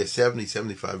the last 70,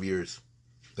 75 years.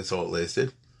 That's all it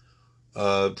lasted.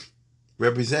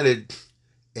 Represented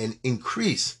an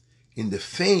increase in the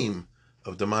fame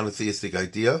of the monotheistic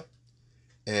idea.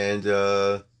 And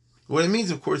what it means,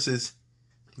 of course, is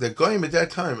that Goyim at that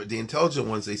time, the intelligent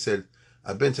ones, they said,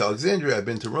 I've been to Alexandria, I've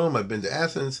been to Rome, I've been to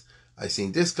Athens, I've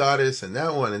seen this goddess, and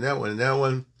that one, and that one, and that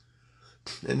one.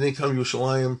 And then come to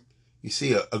Yerushalayim, you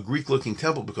see a Greek-looking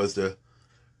temple, because the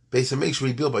Beis Hamikdash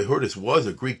rebuilt by Hortus was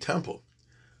a Greek temple,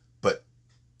 but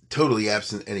totally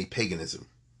absent any paganism.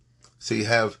 So you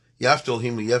have Yaftal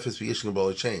Him Yefes V'Yishkin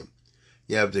B'Ol Hashem.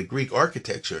 You have the Greek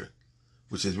architecture,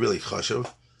 which is really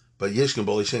chashuv, but Yishkin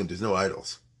B'Ol Hashem, there's no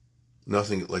idols.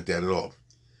 Nothing like that at all.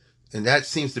 And that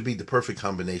seems to be the perfect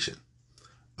combination.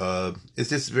 It's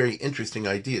just very interesting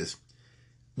ideas,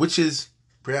 which is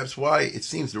perhaps why it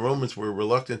seems the Romans were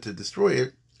reluctant to destroy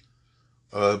it,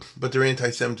 but their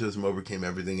anti-Semitism overcame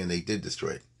everything and they did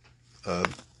destroy it.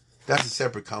 That's a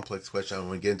separate complex question I don't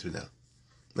want to get into now.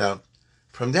 Now,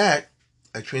 from that,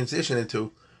 I transition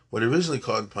into what originally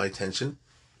caught my attention.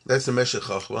 That's the Meshech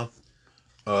Chochmah,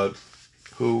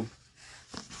 who,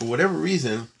 for whatever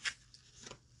reason,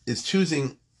 is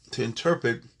choosing to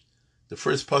interpret the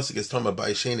first pasuk as talking about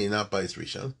Bais Sheni, not Bais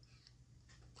Rishon.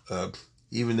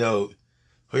 Even though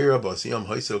and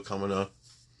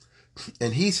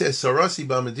he says Sarasi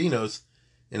Bamedinos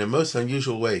in a most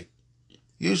unusual way.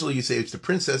 Usually you say it's the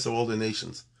princess of all the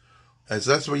nations. As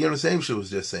that's what Yonah Samshu was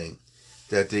just saying.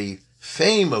 That the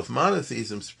fame of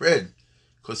monotheism spread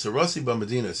because Sarasi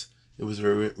Bamedinos, it was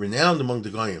renowned among the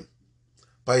Goyim.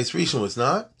 Bais Rishon was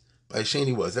not, Bais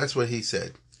Sheni was. That's what he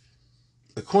said.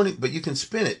 But you can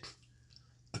spin it.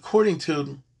 According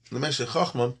to the Meshech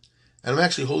Chochmah, and I'm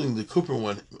actually holding the Cooper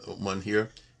one here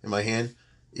in my hand,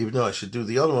 even though I should do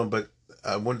the other one, but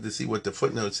I wanted to see what the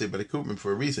footnotes say by the Cooperman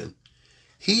for a reason.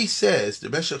 He says, the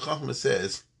Meshech Chochmah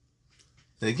says,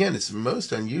 and again, it's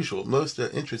most unusual, most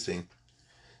interesting.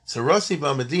 Sarasi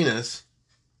Bamedinas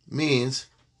means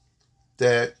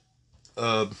that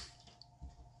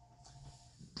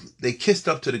they kissed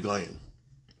up to the Goyim.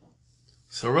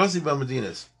 Sarasi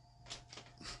Bamedinas.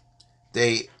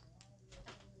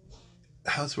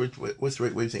 What's the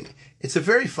right way of saying it? It's a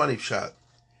very funny shot,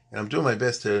 and I'm doing my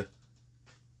best to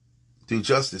do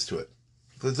justice to it.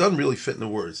 Because it doesn't really fit in the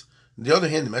words. On the other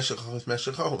hand, the Meshech Chochmah is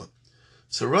Meshech Chochmah.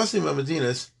 So Sarasi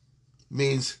Bamedinas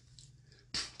means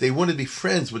they want to be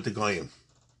friends with the Goyim.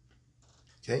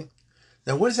 Okay?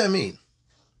 Now, what does that mean?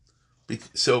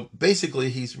 So basically,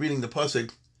 he's reading the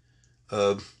pasuk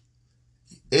of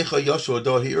Echa Yoshu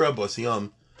Ador Hira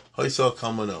Basiyam Haisa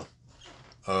Kamano.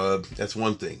 That's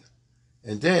one thing.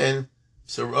 And then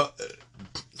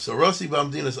Sarasi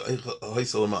Bamedinas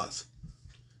Haisa Lamas.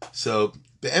 So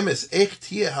Be'emes Ech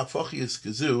Tia Hafachius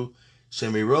Kazu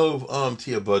Shemirov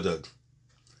Tia Badad.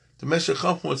 The Meshech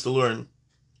Chochmah wants to learn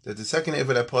that the second half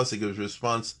of that pasuk is a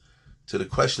response to the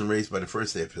question raised by the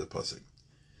first half of the pasuk.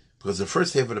 Because the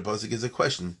first half of the pasuk is a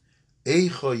question.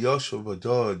 Eicha Yoshu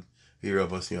Badad Hira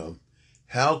Basiyam.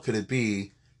 How could it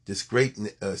be this great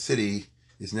city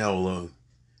is now alone?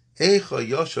 Eicha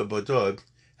Yosha Badad,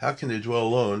 how can it dwell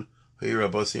alone? Hira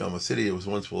Basiyam, a city that was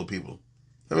once full of people.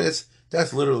 I mean,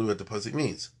 that's literally what the pasuk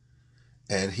means.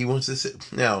 And he wants to say,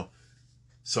 now,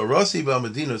 Sarasi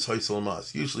Bamedinos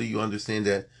Haisalamas. Usually you understand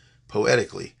that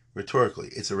poetically, rhetorically.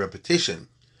 It's a repetition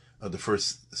of the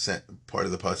first part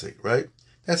of the pasuk, right?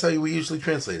 That's how we usually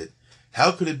translate it.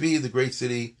 How could it be the great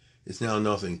city is now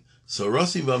nothing? So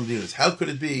Rossi Vamdinas, how could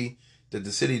it be that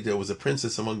the city that was a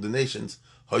princess among the nations,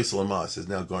 Hoysel Amas, is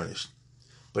now garnished?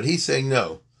 But he's saying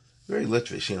no. Very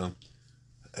Litvish,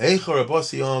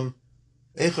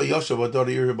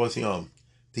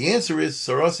 The answer is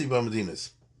Sarasi Vamdinas.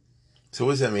 So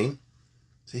what does that mean?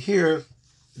 So here,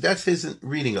 that's his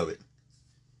reading of it.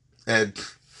 And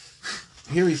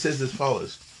here he says as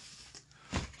follows.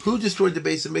 Who destroyed the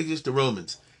base of Mikdash? The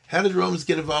Romans. How did the Romans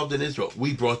get involved in Israel?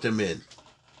 We brought them in.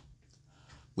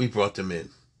 We brought them in.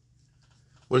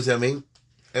 What does that mean?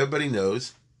 Everybody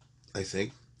knows, I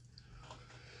think,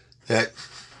 that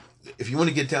if you want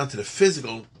to get down to the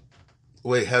physical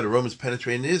way how the Romans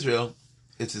penetrated Israel,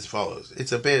 it's as follows.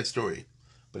 It's a bad story,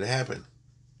 but it happened.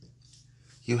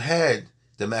 You had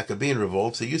the Maccabean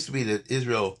revolts. It used to be that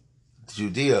Israel,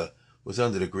 Judea, was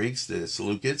under the Greeks, the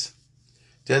Seleucids.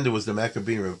 Then there was the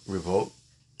Maccabean revolt,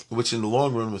 which in the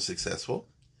long run was successful.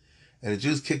 And the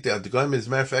Jews kicked out the Goyim. As a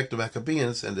matter of fact, the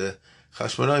Maccabeans and the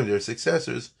Hashmonaim, their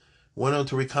successors, went on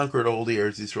to reconquer all the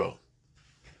Eretz Yisrael.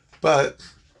 But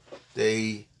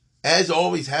they, as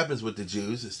always happens with the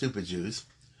Jews, the stupid Jews,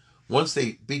 once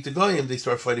they beat the Goyim, they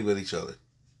start fighting with each other.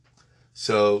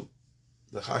 So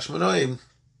the Hashmonaim,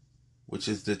 which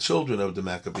is the children of the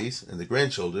Maccabees and the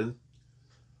grandchildren,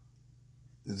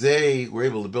 they were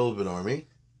able to build up an army.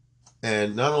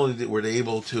 And not only were they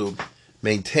able to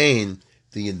maintain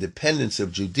the independence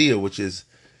of Judea, which is,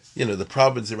 the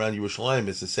province around Yerushalayim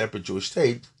is a separate Jewish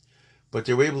state, but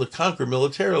they were able to conquer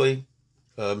militarily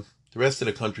the rest of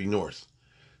the country north.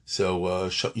 So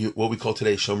what we call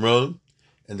today Shomron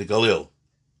and the Galil,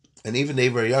 and even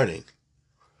Ever Yarning.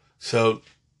 So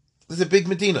there's a big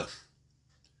Medina.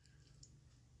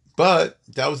 But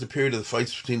that was the period of the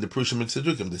fights between the Prushim and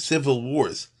Tzaddukim, the civil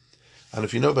wars. I don't know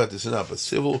if you know about this or not, but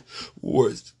civil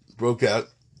wars broke out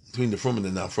between the Frum and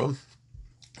the Not-Frum,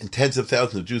 and tens of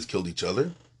thousands of Jews killed each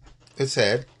other. It's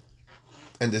sad.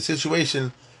 And the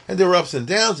situation, and there were ups and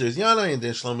downs. There's Yanai and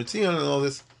then Shlomo Tzion and all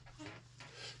this.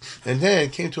 And then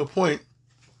it came to a point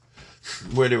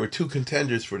where there were two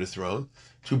contenders for the throne,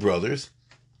 two brothers,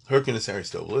 Hyrcanus and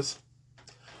Aristobulus.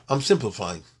 I'm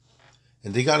simplifying.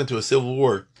 And they got into a civil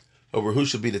war over who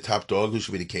should be the top dog, who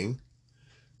should be the king.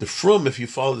 The Frum, if you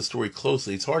follow the story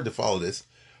closely, it's hard to follow this,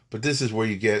 but this is where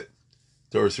you get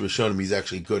Doris Rishonim. He's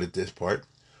actually good at this part.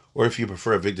 Or if you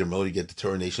prefer Victor Mode, you get the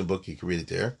Torah Nation book, you can read it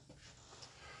there.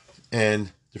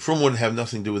 And the Frum wouldn't have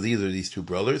nothing to do with either of these two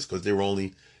brothers, because they were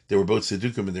both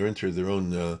Tzaddukim and they're into their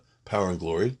own power and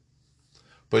glory.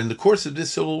 But in the course of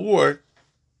this civil war,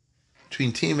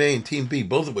 between Team A and Team B,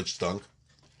 both of which stunk,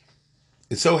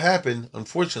 it so happened,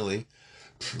 unfortunately,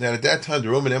 that at that time the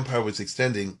Roman Empire was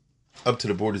extending up to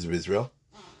the borders of Israel.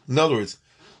 In other words,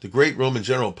 the great Roman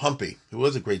general Pompey, who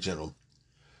was a great general,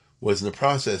 was in the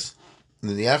process,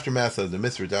 in the aftermath of the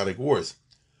Mithridatic Wars,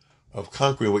 of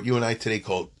conquering what you and I today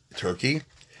call Turkey,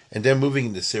 and then moving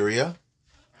into Syria,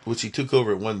 which he took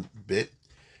over at one bit.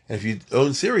 And if you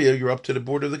own Syria, you're up to the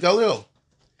border of the Galil.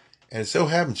 And it so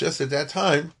happened just at that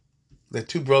time that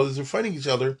two brothers were fighting each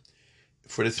other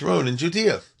for the throne in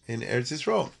Judea, in Eretz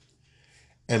Yisrael.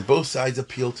 And both sides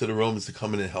appealed to the Romans to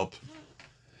come in and help.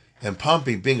 And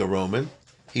Pompey, being a Roman,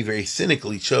 he very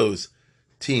cynically chose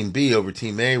Team B over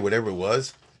Team A, whatever it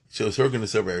was. He chose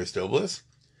Hyrcanus over Aristobulus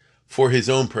for his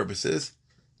own purposes.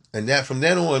 And that from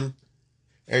then on,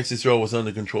 Eretz Yisrael was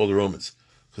under control of the Romans.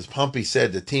 Because Pompey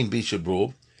said that Team B should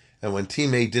rule. And when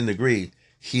Team A didn't agree,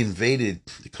 he invaded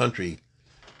the country.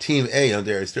 Team A,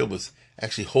 under Aristobulus,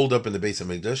 actually holed up in the base of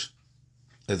Mikdash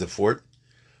as a fort.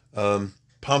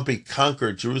 Pompey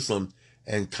conquered Jerusalem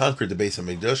and conquered the base of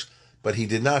Mikdash, but he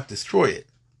did not destroy it.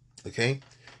 Okay?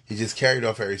 He just carried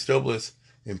off Aristobulus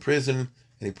in prison,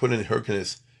 and he put in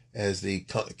Hyrcanus as the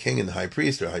king and the high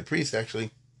priest, or high priest actually.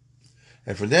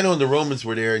 And from then on, the Romans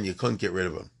were there, and you couldn't get rid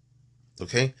of them.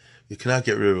 Okay? You cannot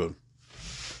get rid of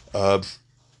them.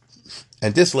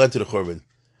 And this led to the Churban.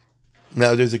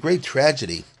 Now, there's a great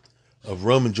tragedy of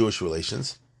Roman-Jewish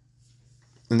relations,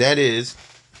 and that is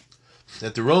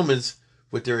that the Romans,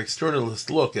 with their externalist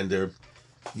look and their,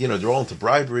 they're all into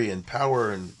bribery and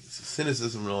power and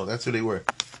cynicism and all, that's who they were.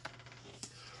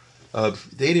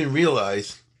 They didn't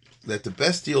realize that the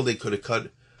best deal they could have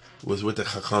cut was with the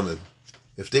Chachamim.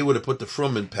 If they would have put the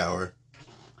Frum in power,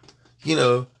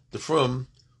 the Frum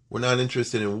were not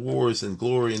interested in wars and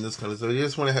glory and this kind of stuff. They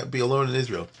just want to be alone in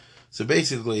Israel. So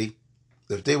basically,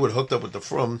 if they would have hooked up with the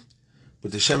Frum,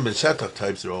 with the Shem ben Shetach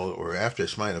types or after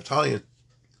Shmai and Avtalion,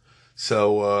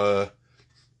 so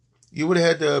you would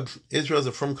have had Israel as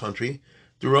a Frum country.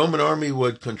 The Roman army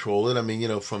would control it. I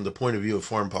mean, from the point of view of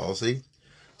foreign policy,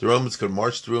 the Romans could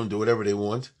march through and do whatever they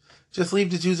want. Just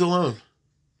leave the Jews alone.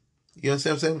 You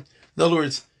understand what I'm saying? In other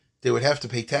words, they would have to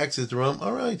pay taxes to Rome.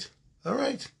 All right.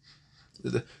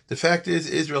 The fact is,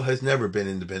 Israel has never been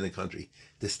an independent country.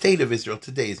 The state of Israel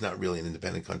today is not really an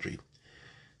independent country.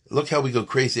 Look how we go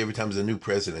crazy every time there's a new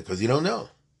president, because you don't know.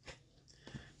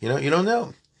 You don't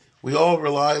know. We all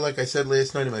rely, like I said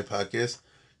last night in my podcast,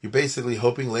 you're basically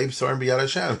hoping Leib Sar and B'yad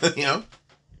Hashem.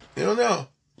 You don't know.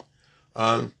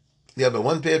 But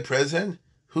one bad president,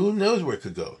 who knows where it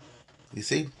could go? You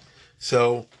see?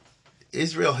 So,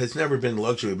 Israel has never been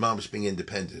luxury of mamish being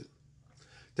independent.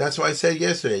 That's why I said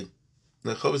yesterday,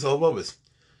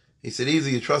 he said, either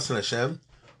you trust in Hashem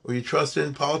or you trust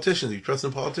in politicians. You trust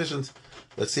in politicians.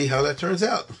 Let's see how that turns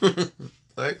out.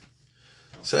 Right?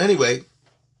 So anyway,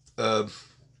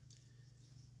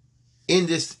 in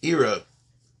this era,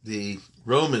 the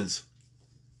Romans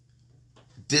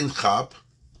didn't chop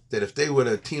that if they would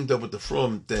have teamed up with the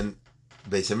Frum, then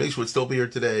Beis HaMikdash would still be here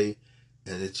today,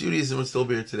 and the Judaism would still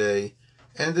be here today,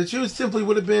 and the Jews simply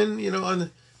would have been,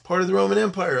 on part of the Roman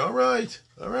Empire. All right.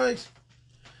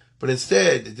 But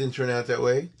instead, it didn't turn out that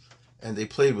way, and they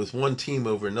played with one team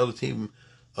over another team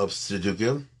of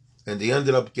Saddukim, and they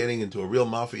ended up getting into a real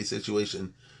mafia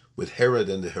situation with Herod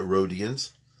and the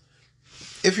Herodians.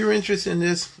 If you're interested in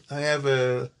this, I have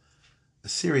a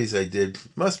series I did,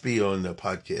 must be on the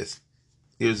podcast,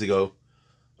 years ago.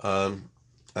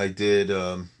 I did,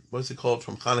 what's it called,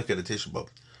 from Hanukkah to Tisha B'Av,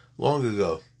 long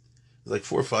ago. Like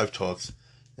 4 or 5 talks,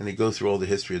 and they go through all the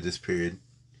history of this period.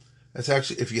 That's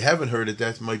actually, if you haven't heard it,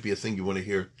 that might be a thing you want to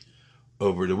hear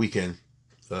over the weekend.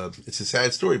 It's a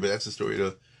sad story, but that's the story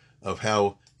of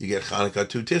how you get Hanukkah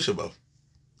to Tisha B'Av.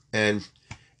 And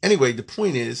anyway, the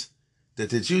point is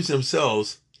that the Jews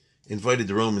themselves invited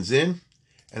the Romans in,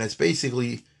 and it's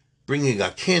basically bringing a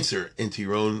cancer into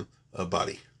your own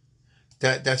body.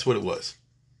 That's what it was.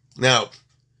 Now,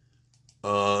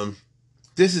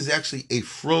 this is actually a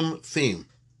Frum theme.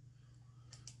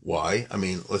 Why? I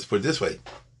mean, let's put it this way.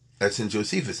 That's in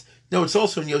Josephus. No, it's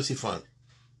also in Yosefan.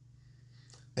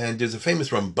 And there's a famous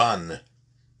Ramban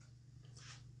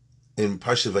in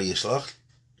Parshat Vayishlach,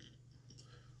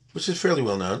 which is fairly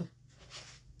well known.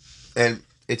 And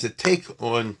it's a take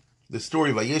on the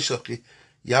story of Vayishlach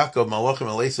Yaakov Malachim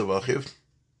Esav Achiv.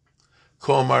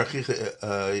 Kol Mar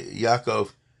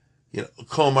Yaakov,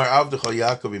 Kol Mar Avdecha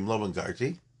Yaakov Im Lavan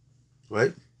Garti.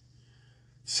 Right?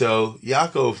 So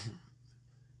Yaakov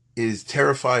is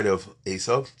terrified of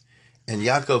Esau, and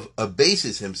Yaakov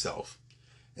abases himself.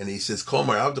 And he says, Kol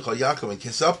Mar Avdecha Yaakov, and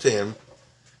kiss up to him.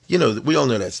 We all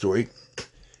know that story.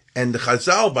 And the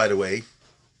Chazal, by the way,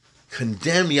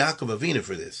 condemn Yaakov Avinu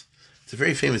for this. It's a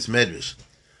very famous medrash.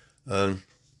 Tzadik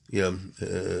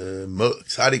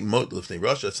Mot Lifnei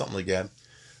Russia, something like that.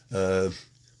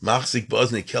 Machzik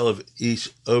Boznik Kelev Ish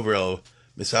Overal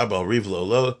Misabal Rivlo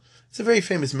Lo. It's a very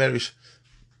famous medrash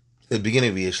at the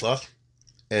beginning of Yishlach.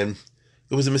 And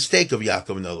it was a mistake of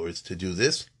Yaakov, in other words, to do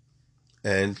this.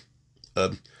 And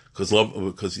because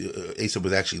Esau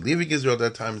was actually leaving Israel at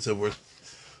that time and so forth.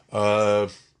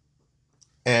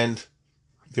 And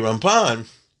the Ramban,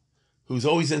 who's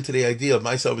always into the idea of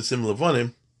myself as similar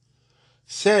Levanim,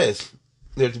 says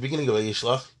that at the beginning of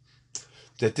Yishlach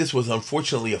that this was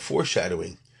unfortunately a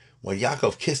foreshadowing when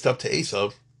Yaakov kissed up to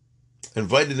Esau,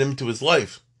 invited him into his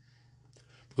life.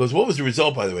 Because what was the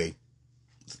result, by the way?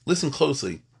 Listen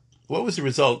closely. What was the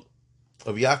result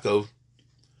of Yaakov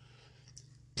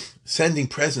sending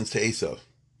presents to Esau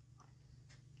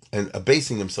and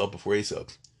abasing himself before Esau?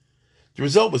 The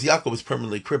result was Yaakov was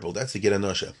permanently crippled. That's the Get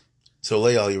Anosha. So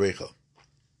lay al Yerecha.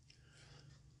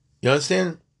 You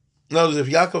understand? In other words, if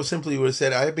Yaakov simply would have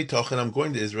said, I be talking, I'm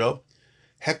going to Israel,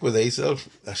 heck with Esau,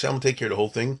 Hashem will take care of the whole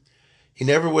thing. He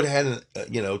never would have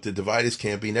had, to divide his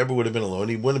camp. He never would have been alone.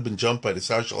 He wouldn't have been jumped by the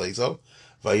Sarshal Esau.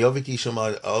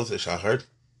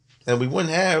 And we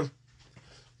wouldn't have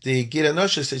the Gid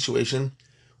Anosha situation,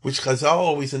 which Chazal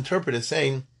always interpret as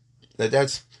saying that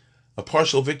that's a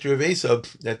partial victory of Esau,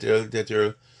 that there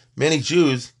are many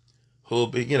Jews who will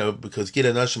be, because Gid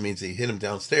Anosha means they hit him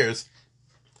downstairs,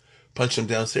 punch him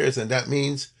downstairs, and that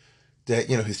means that,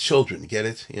 his children, get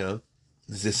it?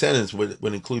 His descendants would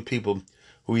include people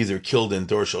who either killed in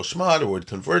Dor Shel Shmad or would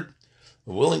convert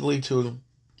willingly to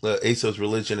Esau's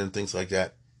religion and things like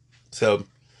that. So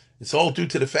it's all due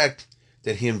to the fact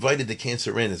that he invited the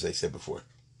cancer in, as I said before.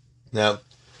 Now,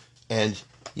 and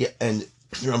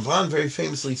Ramban very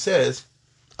famously says,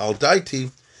 Al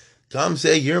daiti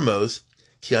gamze yirmos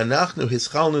ki anachnu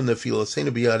hischalnu nefilosenu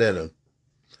biyad Edom.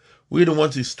 We're the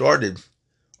ones who started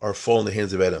our fall in the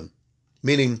hands of Edom.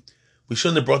 Meaning, we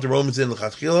shouldn't have brought the Romans in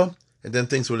l'chatchila, and then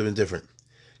things would have been different.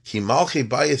 Ki malchi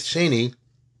bayis sheni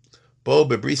bo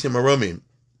bebrisim aromim.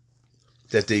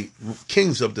 that the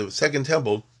kings of the Second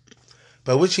Temple,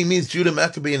 by which he means Judah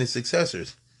Maccabee and his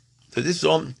successors. So this is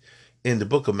all in the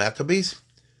book of Maccabees,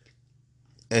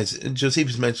 as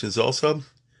Josephus mentions also.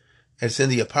 And it's in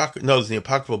the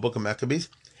apocryphal book of Maccabees,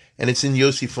 and it's in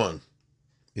Yosifon.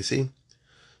 You see?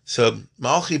 So,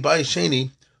 Ma'alchi Bai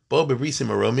Sheni, Bo Berisim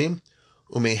Aromim,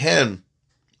 Umehen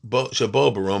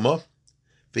Shabo Baroma,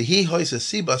 Vihi Hoisa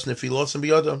Sibas Nefilosim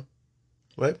Biyodam.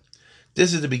 Right?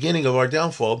 This is the beginning of our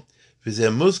downfall.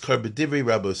 Vizeh Muzkar B'Divri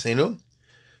Rabosenu.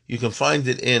 You can find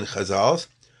it in Chazals,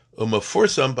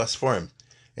 Umafursam Basfarim.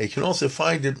 And you can also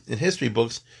find it in history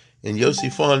books in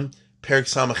Yosifon, Perek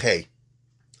Samachay,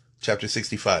 chapter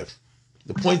 65.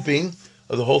 The point being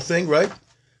of the whole thing, right?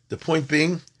 The point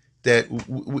being that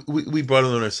we brought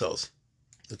it on ourselves.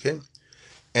 Okay?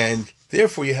 And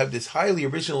therefore you have this highly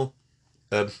original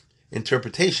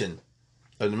interpretation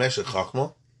of the Meshech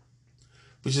Chochmah,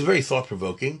 which is very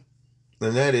thought-provoking,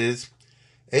 and that is,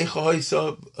 how could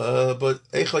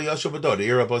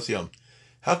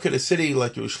a city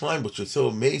like Yerushalayim, which was so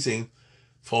amazing,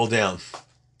 fall down?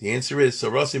 The answer is,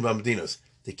 Sarasim Medinos.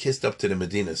 They kissed up to the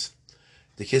Medinas.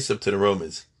 They kissed up to the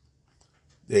Romans.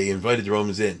 They invited the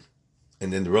Romans in.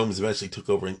 And then the Romans eventually took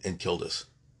over and killed us.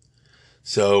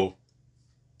 So,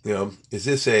 is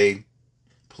this a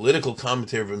political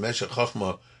commentary of Meshech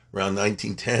Chochmah around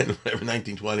 1910, whatever,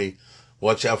 1920?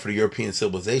 Watch out for the European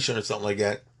civilization or something like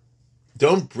that.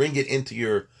 Don't bring it into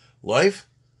your life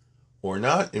or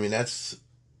not. I mean, that's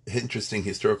interesting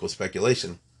historical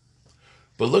speculation.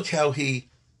 But look how he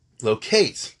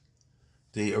locates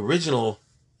the original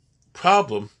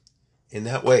problem in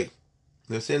that way.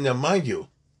 They're saying, now mind you,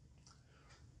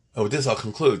 with this I'll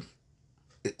conclude.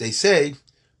 They say,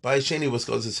 Bai Sheni was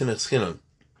called the Sinas Chinam.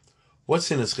 What's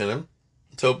Sinas Chinam?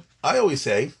 So I always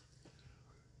say,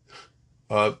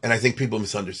 and I think people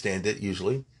misunderstand it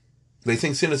usually. They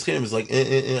think Sinas Chinam is like,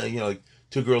 like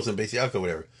two girls in Beis Yaakov,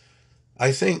 whatever.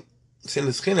 I think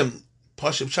Sinas Chinam,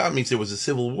 Pashup Pshat, means there was a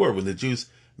civil war when the Jews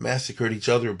massacred each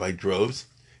other by droves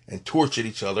and tortured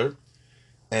each other.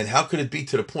 And how could it be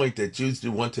to the point that Jews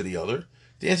do one to the other?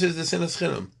 The answer is the Sinas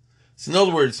Chinam. So in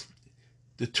other words,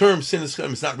 the term Sinas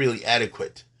Chinam is not really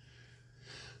adequate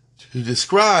to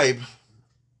describe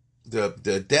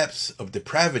the depths of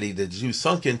depravity that the Jews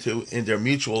sunk into in their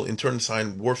mutual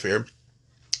internecine warfare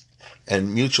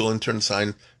and mutual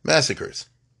internecine massacres.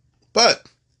 But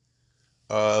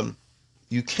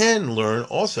you can learn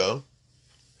also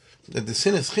that the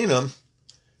Sinas Chinam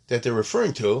that they're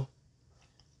referring to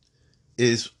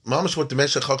is mamash what the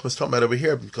Meshech Chochmah is talking about over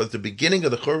here, because the beginning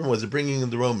of the Churban was the bringing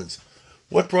of the Romans.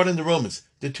 What brought in the Romans?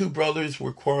 The two brothers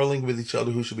were quarreling with each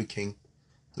other who should be king,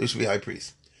 who should be high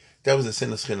priest. That was the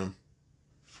Sinas Chinam.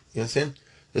 You understand?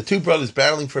 The two brothers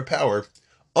battling for power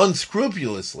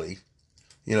unscrupulously,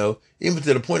 even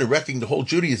to the point of wrecking the whole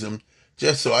Judaism,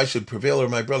 just so I should prevail over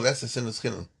my brother. That's the Sinas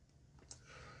Chinam.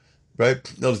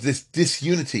 Right? No, this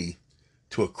disunity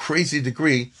to a crazy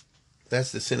degree,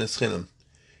 that's the Sinas Chinam.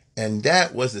 And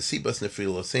that was the Sibas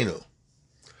Nefilosenu.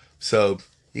 So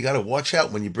you got to watch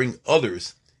out when you bring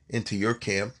others into your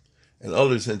camp and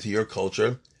others into your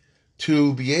culture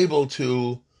to be able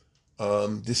to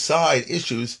decide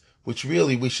issues which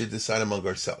really we should decide among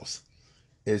ourselves.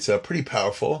 It's pretty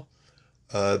powerful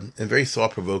and very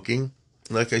thought-provoking.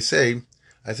 Like I say,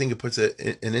 I think it puts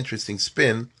an interesting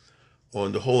spin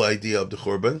on the whole idea of the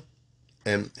Churban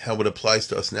and how it applies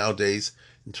to us nowadays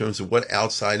in terms of what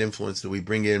outside influence do we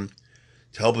bring in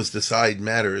to help us decide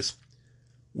matters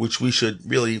which we should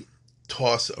really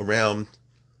toss around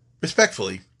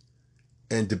respectfully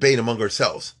and debate among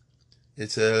ourselves.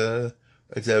 It's a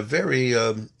very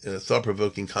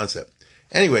thought-provoking concept.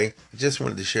 Anyway, I just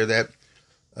wanted to share that.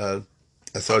 I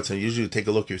thought it's unusual to take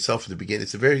a look yourself at the beginning.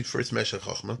 It's the very first Meshech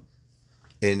Chochmah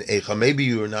in Eicha. Maybe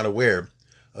you are not aware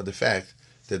of the fact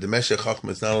that the Meshech Chochmah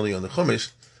is not only on the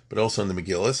Chumash, but also on the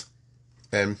Megillas.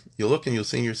 And you'll look and you'll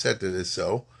see in your set that it's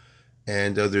so.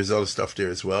 And there's other stuff there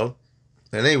as well.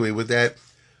 And anyway, with that,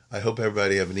 I hope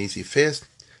everybody have an easy fast.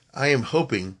 I am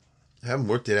hoping, I haven't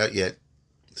worked it out yet,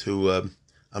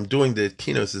 I'm doing the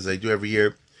keynotes as I do every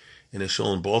year in a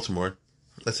shul in Baltimore.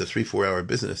 That's a 3-4 hour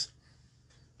business,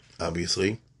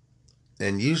 obviously.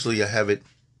 And usually I have it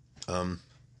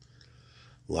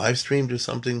live streamed or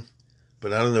something,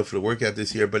 but I don't know if it'll work out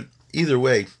this year. But either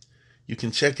way, you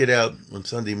can check it out on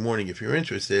Sunday morning if you're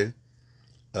interested.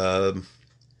 The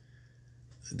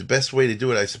best way to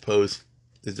do it, I suppose,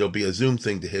 is there'll be a Zoom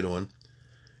thing to hit on.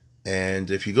 And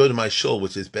if you go to my shul,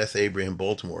 which is Beth Abraham,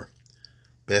 Baltimore,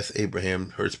 Beth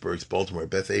Abraham, Hertzberg's Baltimore,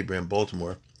 Beth Abraham,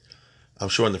 Baltimore, I'm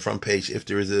sure on the front page, if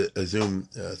there is a Zoom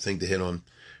thing to hit on,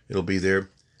 it'll be there.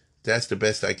 That's the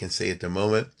best I can say at the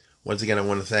moment. Once again, I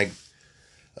want to thank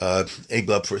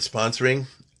Eglub for sponsoring,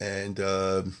 and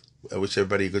I wish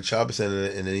everybody a good Shabbos and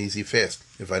an easy fast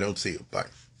if I don't see you. Bye.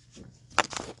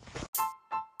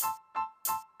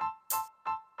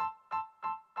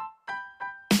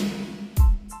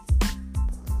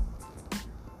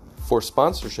 For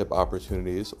sponsorship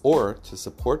opportunities or to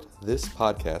support this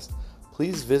podcast,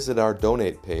 please visit our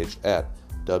donate page at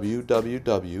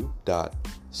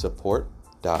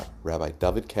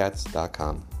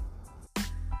www.support.rabbidavidkatz.com.